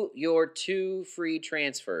who your 2 free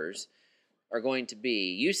transfers are going to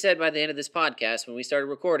be. You said by the end of this podcast, when we started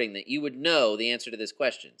recording, that you would know the answer to this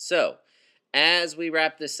question. So, as we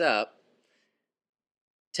wrap this up,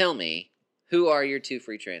 tell me, who are your 2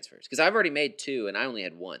 free transfers? Because I've already made 2, and I only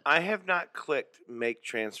had 1. I have not clicked make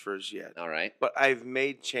transfers yet, All right. but I've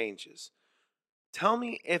made changes. Tell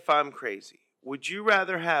me if I'm crazy. Would you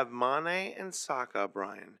rather have Mane and Saka,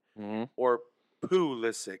 Brian, Mm-hmm. or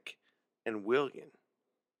Pulisic and Willian?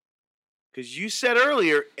 Because you said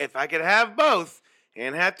earlier, if I could have both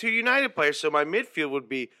and have 2 United players, so my midfield would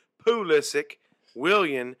be Pulisic,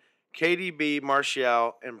 Willian, KDB,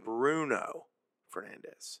 Martial, and Bruno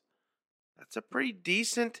Fernandes. That's a pretty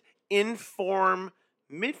decent in-form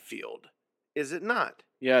midfield, is it not?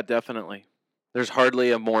 Yeah, definitely. There's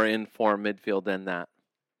hardly a more informed midfield than that.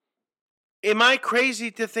 Am I crazy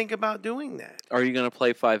to think about doing that? Are you going to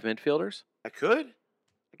play 5 midfielders? I could.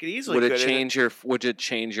 I could easily. Would it could.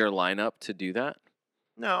 change your lineup to do that?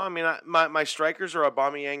 No, I mean my strikers are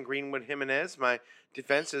Aubameyang, Greenwood, Jimenez. My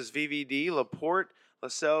defense is VVD, Laporte,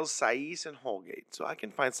 Lascelles, Saiz, and Holgate. So I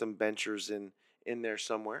can find some benchers in there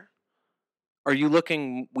somewhere. Are you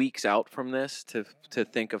looking weeks out from this to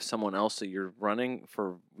think of someone else that you're running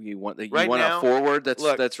for? You want Right now, a forward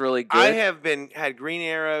that's really good. I have had green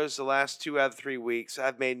arrows the last 2 out of 3 weeks.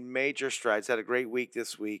 I've made major strides. Had a great week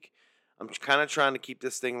this week. I'm kind of trying to keep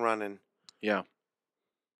this thing running. Yeah.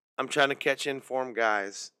 I'm trying to catch informed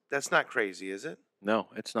guys. That's not crazy, is it? No,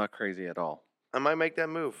 it's not crazy at all. I might make that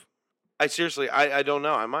move. I seriously, I don't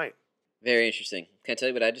know. I might. Very interesting. Can I tell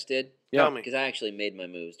you what I just did? Yeah. Tell me. Because I actually made my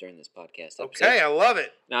moves during this podcast episode. Okay, I love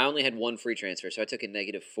it. Now, I only had 1 free transfer, so I took a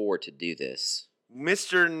 -4 to do this.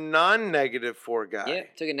 Mr. Non-negative 4 guy. Yeah,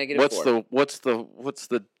 took a -4. What's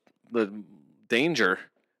the danger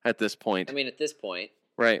at this point? I mean, at this point,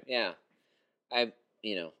 right. yeah, I've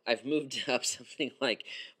moved up something like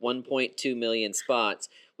 1.2 million spots,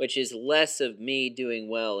 which is less of me doing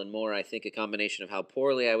well and more, I think, a combination of how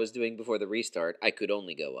poorly I was doing before the restart. I could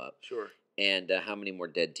only go up, Sure. and how many more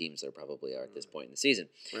dead teams there probably are at this point in the season.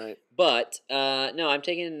 Right. But no, I'm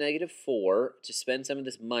taking a -4 to spend some of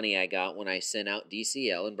this money I got when I sent out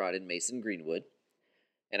DCL and brought in Mason Greenwood,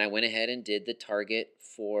 and I went ahead and did the Azpilicueta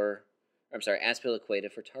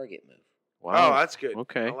for target move. Oh, that's good.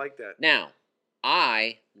 Okay. I like that. Now,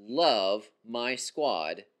 I love my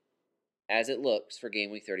squad as it looks for Game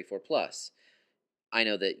Week 34 Plus. I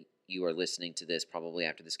know that you are listening to this probably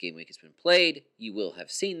after this game week has been played. You will have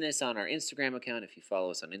seen this on our Instagram account. If you follow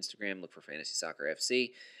us on Instagram, look for Fantasy Soccer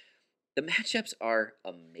FC. The matchups are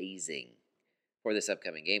amazing for this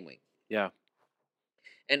upcoming game week. Yeah.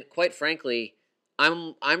 And quite frankly,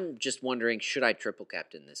 I'm just wondering, should I triple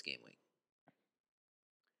captain this game week?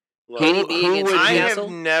 Look, KDB against I Newcastle?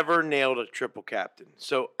 have never nailed a triple captain,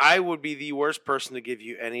 so I would be the worst person to give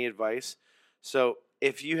you any advice. So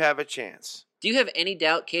if you have a chance, Do you have any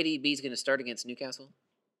doubt KDB is going to start against Newcastle?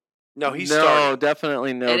 no, he's no, starting.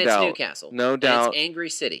 definitely no and doubt. it's Newcastle. No And doubt. it's Angry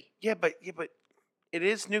City. Yeah, but it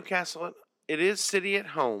is Newcastle. It is City at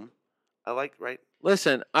home. I like right.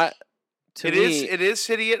 Listen, It is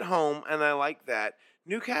City at home, and I like that.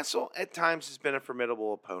 Newcastle at times has been a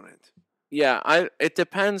formidable opponent. Yeah, it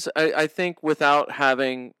depends. I think without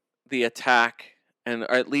having the attack or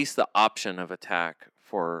at least the option of attack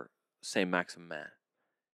for Saint-Maximin,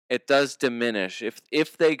 it does diminish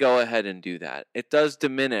if they go ahead and do that. It does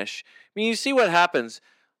diminish. I mean, you see what happens.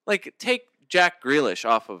 Like take Jack Grealish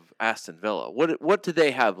off of Aston Villa. What do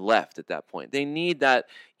they have left at that point? They need that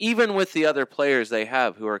even with the other players they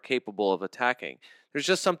have who are capable of attacking. There's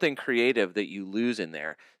just something creative that you lose in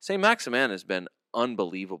there. Saint-Maximin has been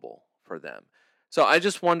unbelievable for them. So I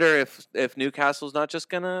just wonder if Newcastle's not just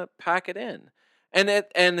gonna pack it in. And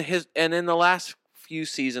in the last few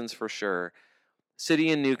seasons for sure, City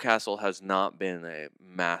and Newcastle has not been a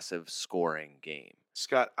massive scoring game.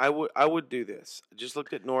 Scott, I would do this. I just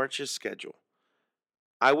looked at Norwich's schedule.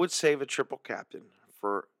 I would save a triple captain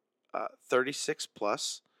for 36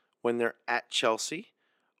 plus when they're at Chelsea,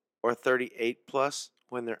 or 38 plus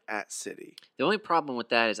when they're at City. The only problem with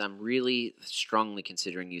that is I'm really strongly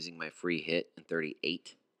considering using my free hit in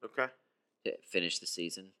 38 Okay. to finish the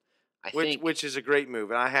season. I think Which is a great move,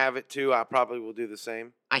 and I have it too. I probably will do the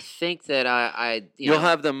same. I think that You'll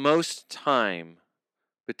have the most time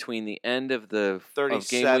between the end of the of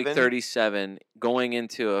game week 37 going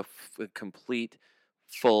into a complete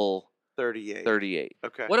full 38.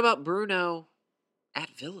 Okay. What about Bruno at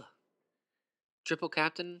Villa? Triple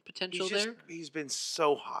captain potential there? He's been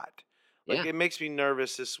so hot. Like Yeah. it makes me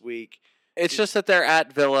nervous this week. It's just that they're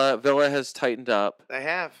at Villa. Villa has tightened up. They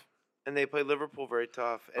have, and they play Liverpool very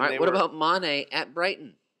tough. And All right, they what were- about Mane at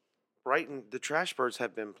Brighton? Brighton? The Trashbirds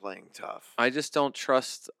have been playing tough. I just don't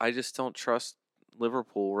trust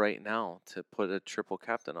Liverpool right now to put a triple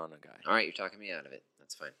captain on a guy. All right, you're talking me out of it.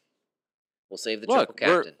 That's fine. We'll save the Look,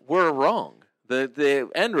 triple captain. we're wrong. The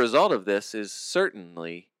end result of this is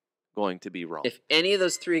certainly going to be wrong. If any of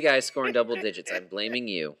those three guys score in double digits, I'm blaming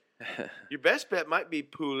you. Your best bet might be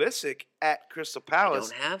Pulisic at Crystal Palace.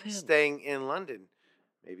 don't have him. Staying in London.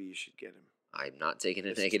 Maybe you should get him. I'm not taking a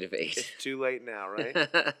It's- negative It's 8. too late now,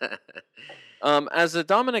 right? As a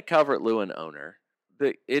Dominic Calvert-Lewin owner,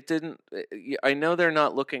 I know they're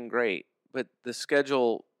not looking great, but the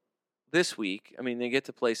schedule this week, I mean, they get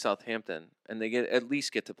to play Southampton, and they at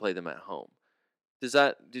least get to play them at home.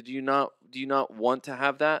 Do you not want to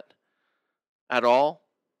have that at all?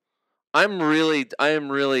 I am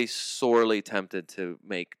really sorely tempted to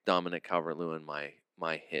make Dominic Calvert-Lewin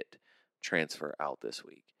my hit transfer out this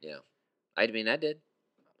week. Yeah. I mean, I did.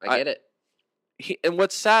 I get it. And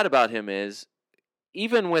what's sad about him is,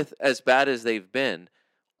 even with as bad as they've been,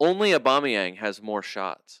 only Aubameyang has more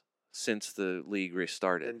shots since the league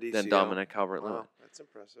restarted than DCL. Dominic Calvert-Lewin. Wow, that's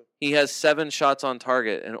impressive. He has 7 shots on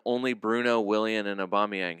target, and only Bruno, Willian, and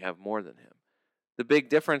Aubameyang have more than him. The big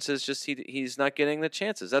difference is just he's not getting the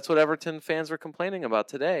chances. That's what Everton fans were complaining about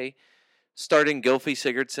today. Starting Gylfi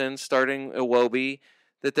Sigurdsson, starting Iwobi,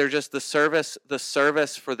 that they're just the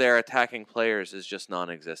service for their attacking players is just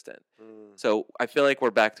non-existent. So I feel like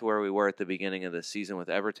we're back to where we were at the beginning of the season with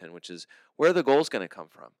Everton, which is where the goal's going to come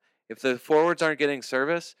from. If the forwards aren't getting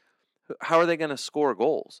service, how are they going to score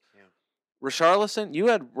goals? Yeah. Richarlison, you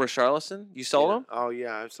had Richarlison. You sold him? Oh,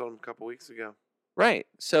 yeah. I sold him a couple weeks ago. Right.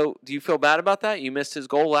 So do you feel bad about that? You missed his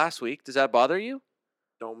goal last week. Does that bother you?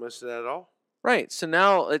 Don't miss it at all. Right. So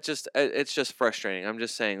now it's just frustrating. I'm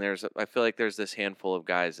just saying I feel like there's this handful of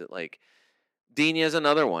guys that like Digne is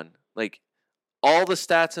another one. Like all the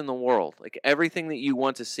stats in the world, like everything that you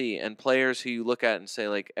want to see, and players who you look at and say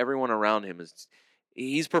like everyone around him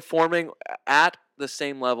he's performing at the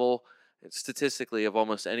same level statistically of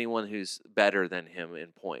almost anyone who's better than him in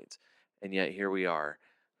points. And yet here we are.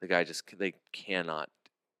 The guy they cannot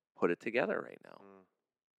put it together right now.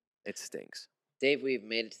 It stinks. Dave, we've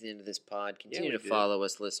made it to the end of this pod. Continue we to did. follow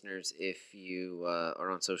us, listeners, if you are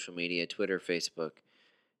on social media, Twitter, Facebook,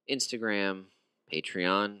 Instagram,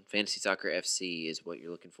 Patreon. Fantasy Soccer FC is what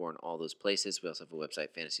you're looking for in all those places. We also have a website,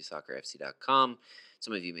 fantasysoccerfc.com.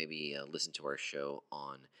 Some of you maybe listen to our show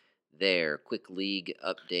on there. Quick league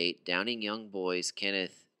update. Downing Young Boys,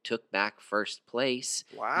 Kenneth took back first place.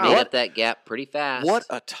 Wow. Made up that gap pretty fast. What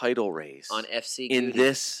a title race on FC in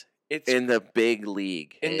Goonies. in the big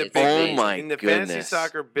league. In the It's big amazing. league. Oh my In the goodness. fantasy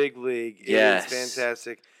soccer big league. Yes. It is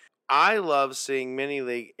fantastic. I love seeing Mini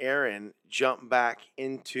League Aaron jump back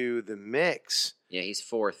into the mix Yeah, he's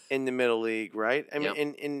 4th. in the middle league, right? I mean,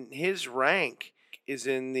 Yep. in his rank is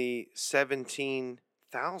in the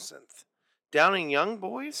 17,000th. Downing Young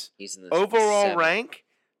boys, He's in the overall 7th. rank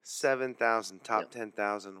 7,000, top Yep.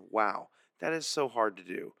 10,000. Wow, that is so hard to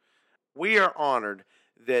do. We are honored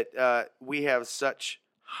that we have such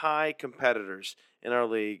high competitors in our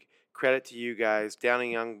league. Credit to you guys,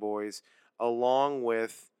 Downing Young boys, along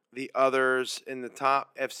with the others in the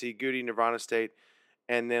top, FC Goody, Nirvana State,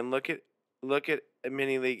 and then look at a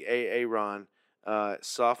Mini League AA Ron,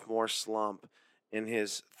 sophomore slump in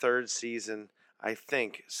his 3rd season, I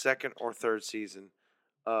think 2nd or 3rd season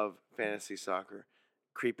of fantasy soccer,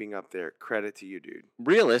 creeping up there. Credit to you, dude.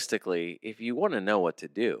 Realistically, if you want to know what to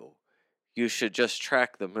do, you should just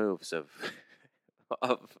track the moves of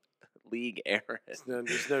League Aaron.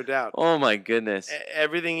 There's no doubt. Oh my goodness.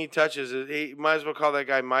 Everything he touches, he might as well call that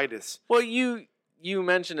guy Midas. Well, you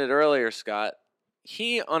mentioned it earlier, Scott.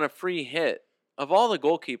 He, on a free hit, of all the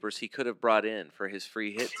goalkeepers he could have brought in for his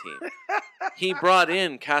free hit team, he brought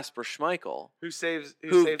in Kasper Schmeichel, Who saves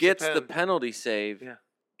gets the pen. penalty save Yeah.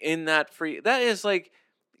 in that free. That is like,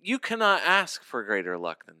 you cannot ask for greater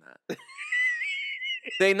luck than that.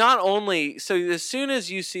 They not only, so as soon as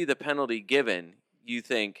you see the penalty given, you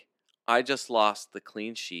think, I just lost the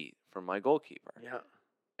clean sheet from my goalkeeper. Yeah.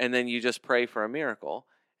 And then you just pray for a miracle,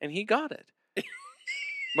 and he got it.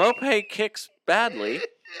 Mopé kicks badly,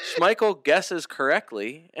 Schmeichel guesses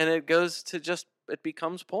correctly, and it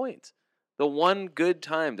becomes points. The one good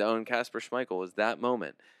time to own Kasper Schmeichel was that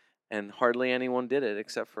moment, and hardly anyone did it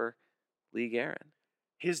except for League Aaron.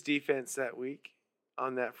 His defense that week,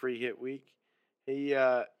 on that free hit week,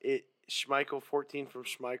 Schmeichel, 14 from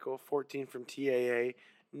Schmeichel, 14 from TAA,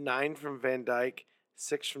 9 from Van Dyke,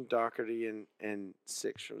 6 from Doherty, and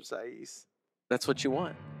 6 from Saiz. That's what you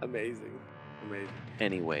want. Amazing.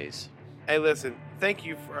 Anyways. Hey, listen, thank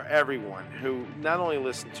you for everyone who not only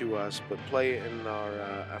listen to us, but play in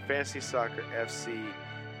our Fantasy Soccer FC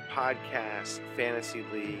podcast, Fantasy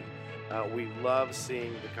League. We love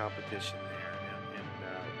seeing the competition there, and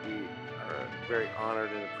we are very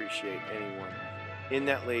honored and appreciate anyone in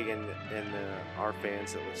that league and our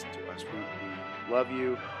fans that listen to us. We love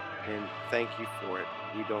you and thank you for it.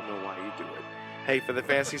 We don't know why you do it. Hey, for the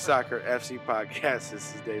Fantasy Soccer FC podcast,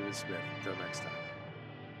 this is David Smith. Until next time.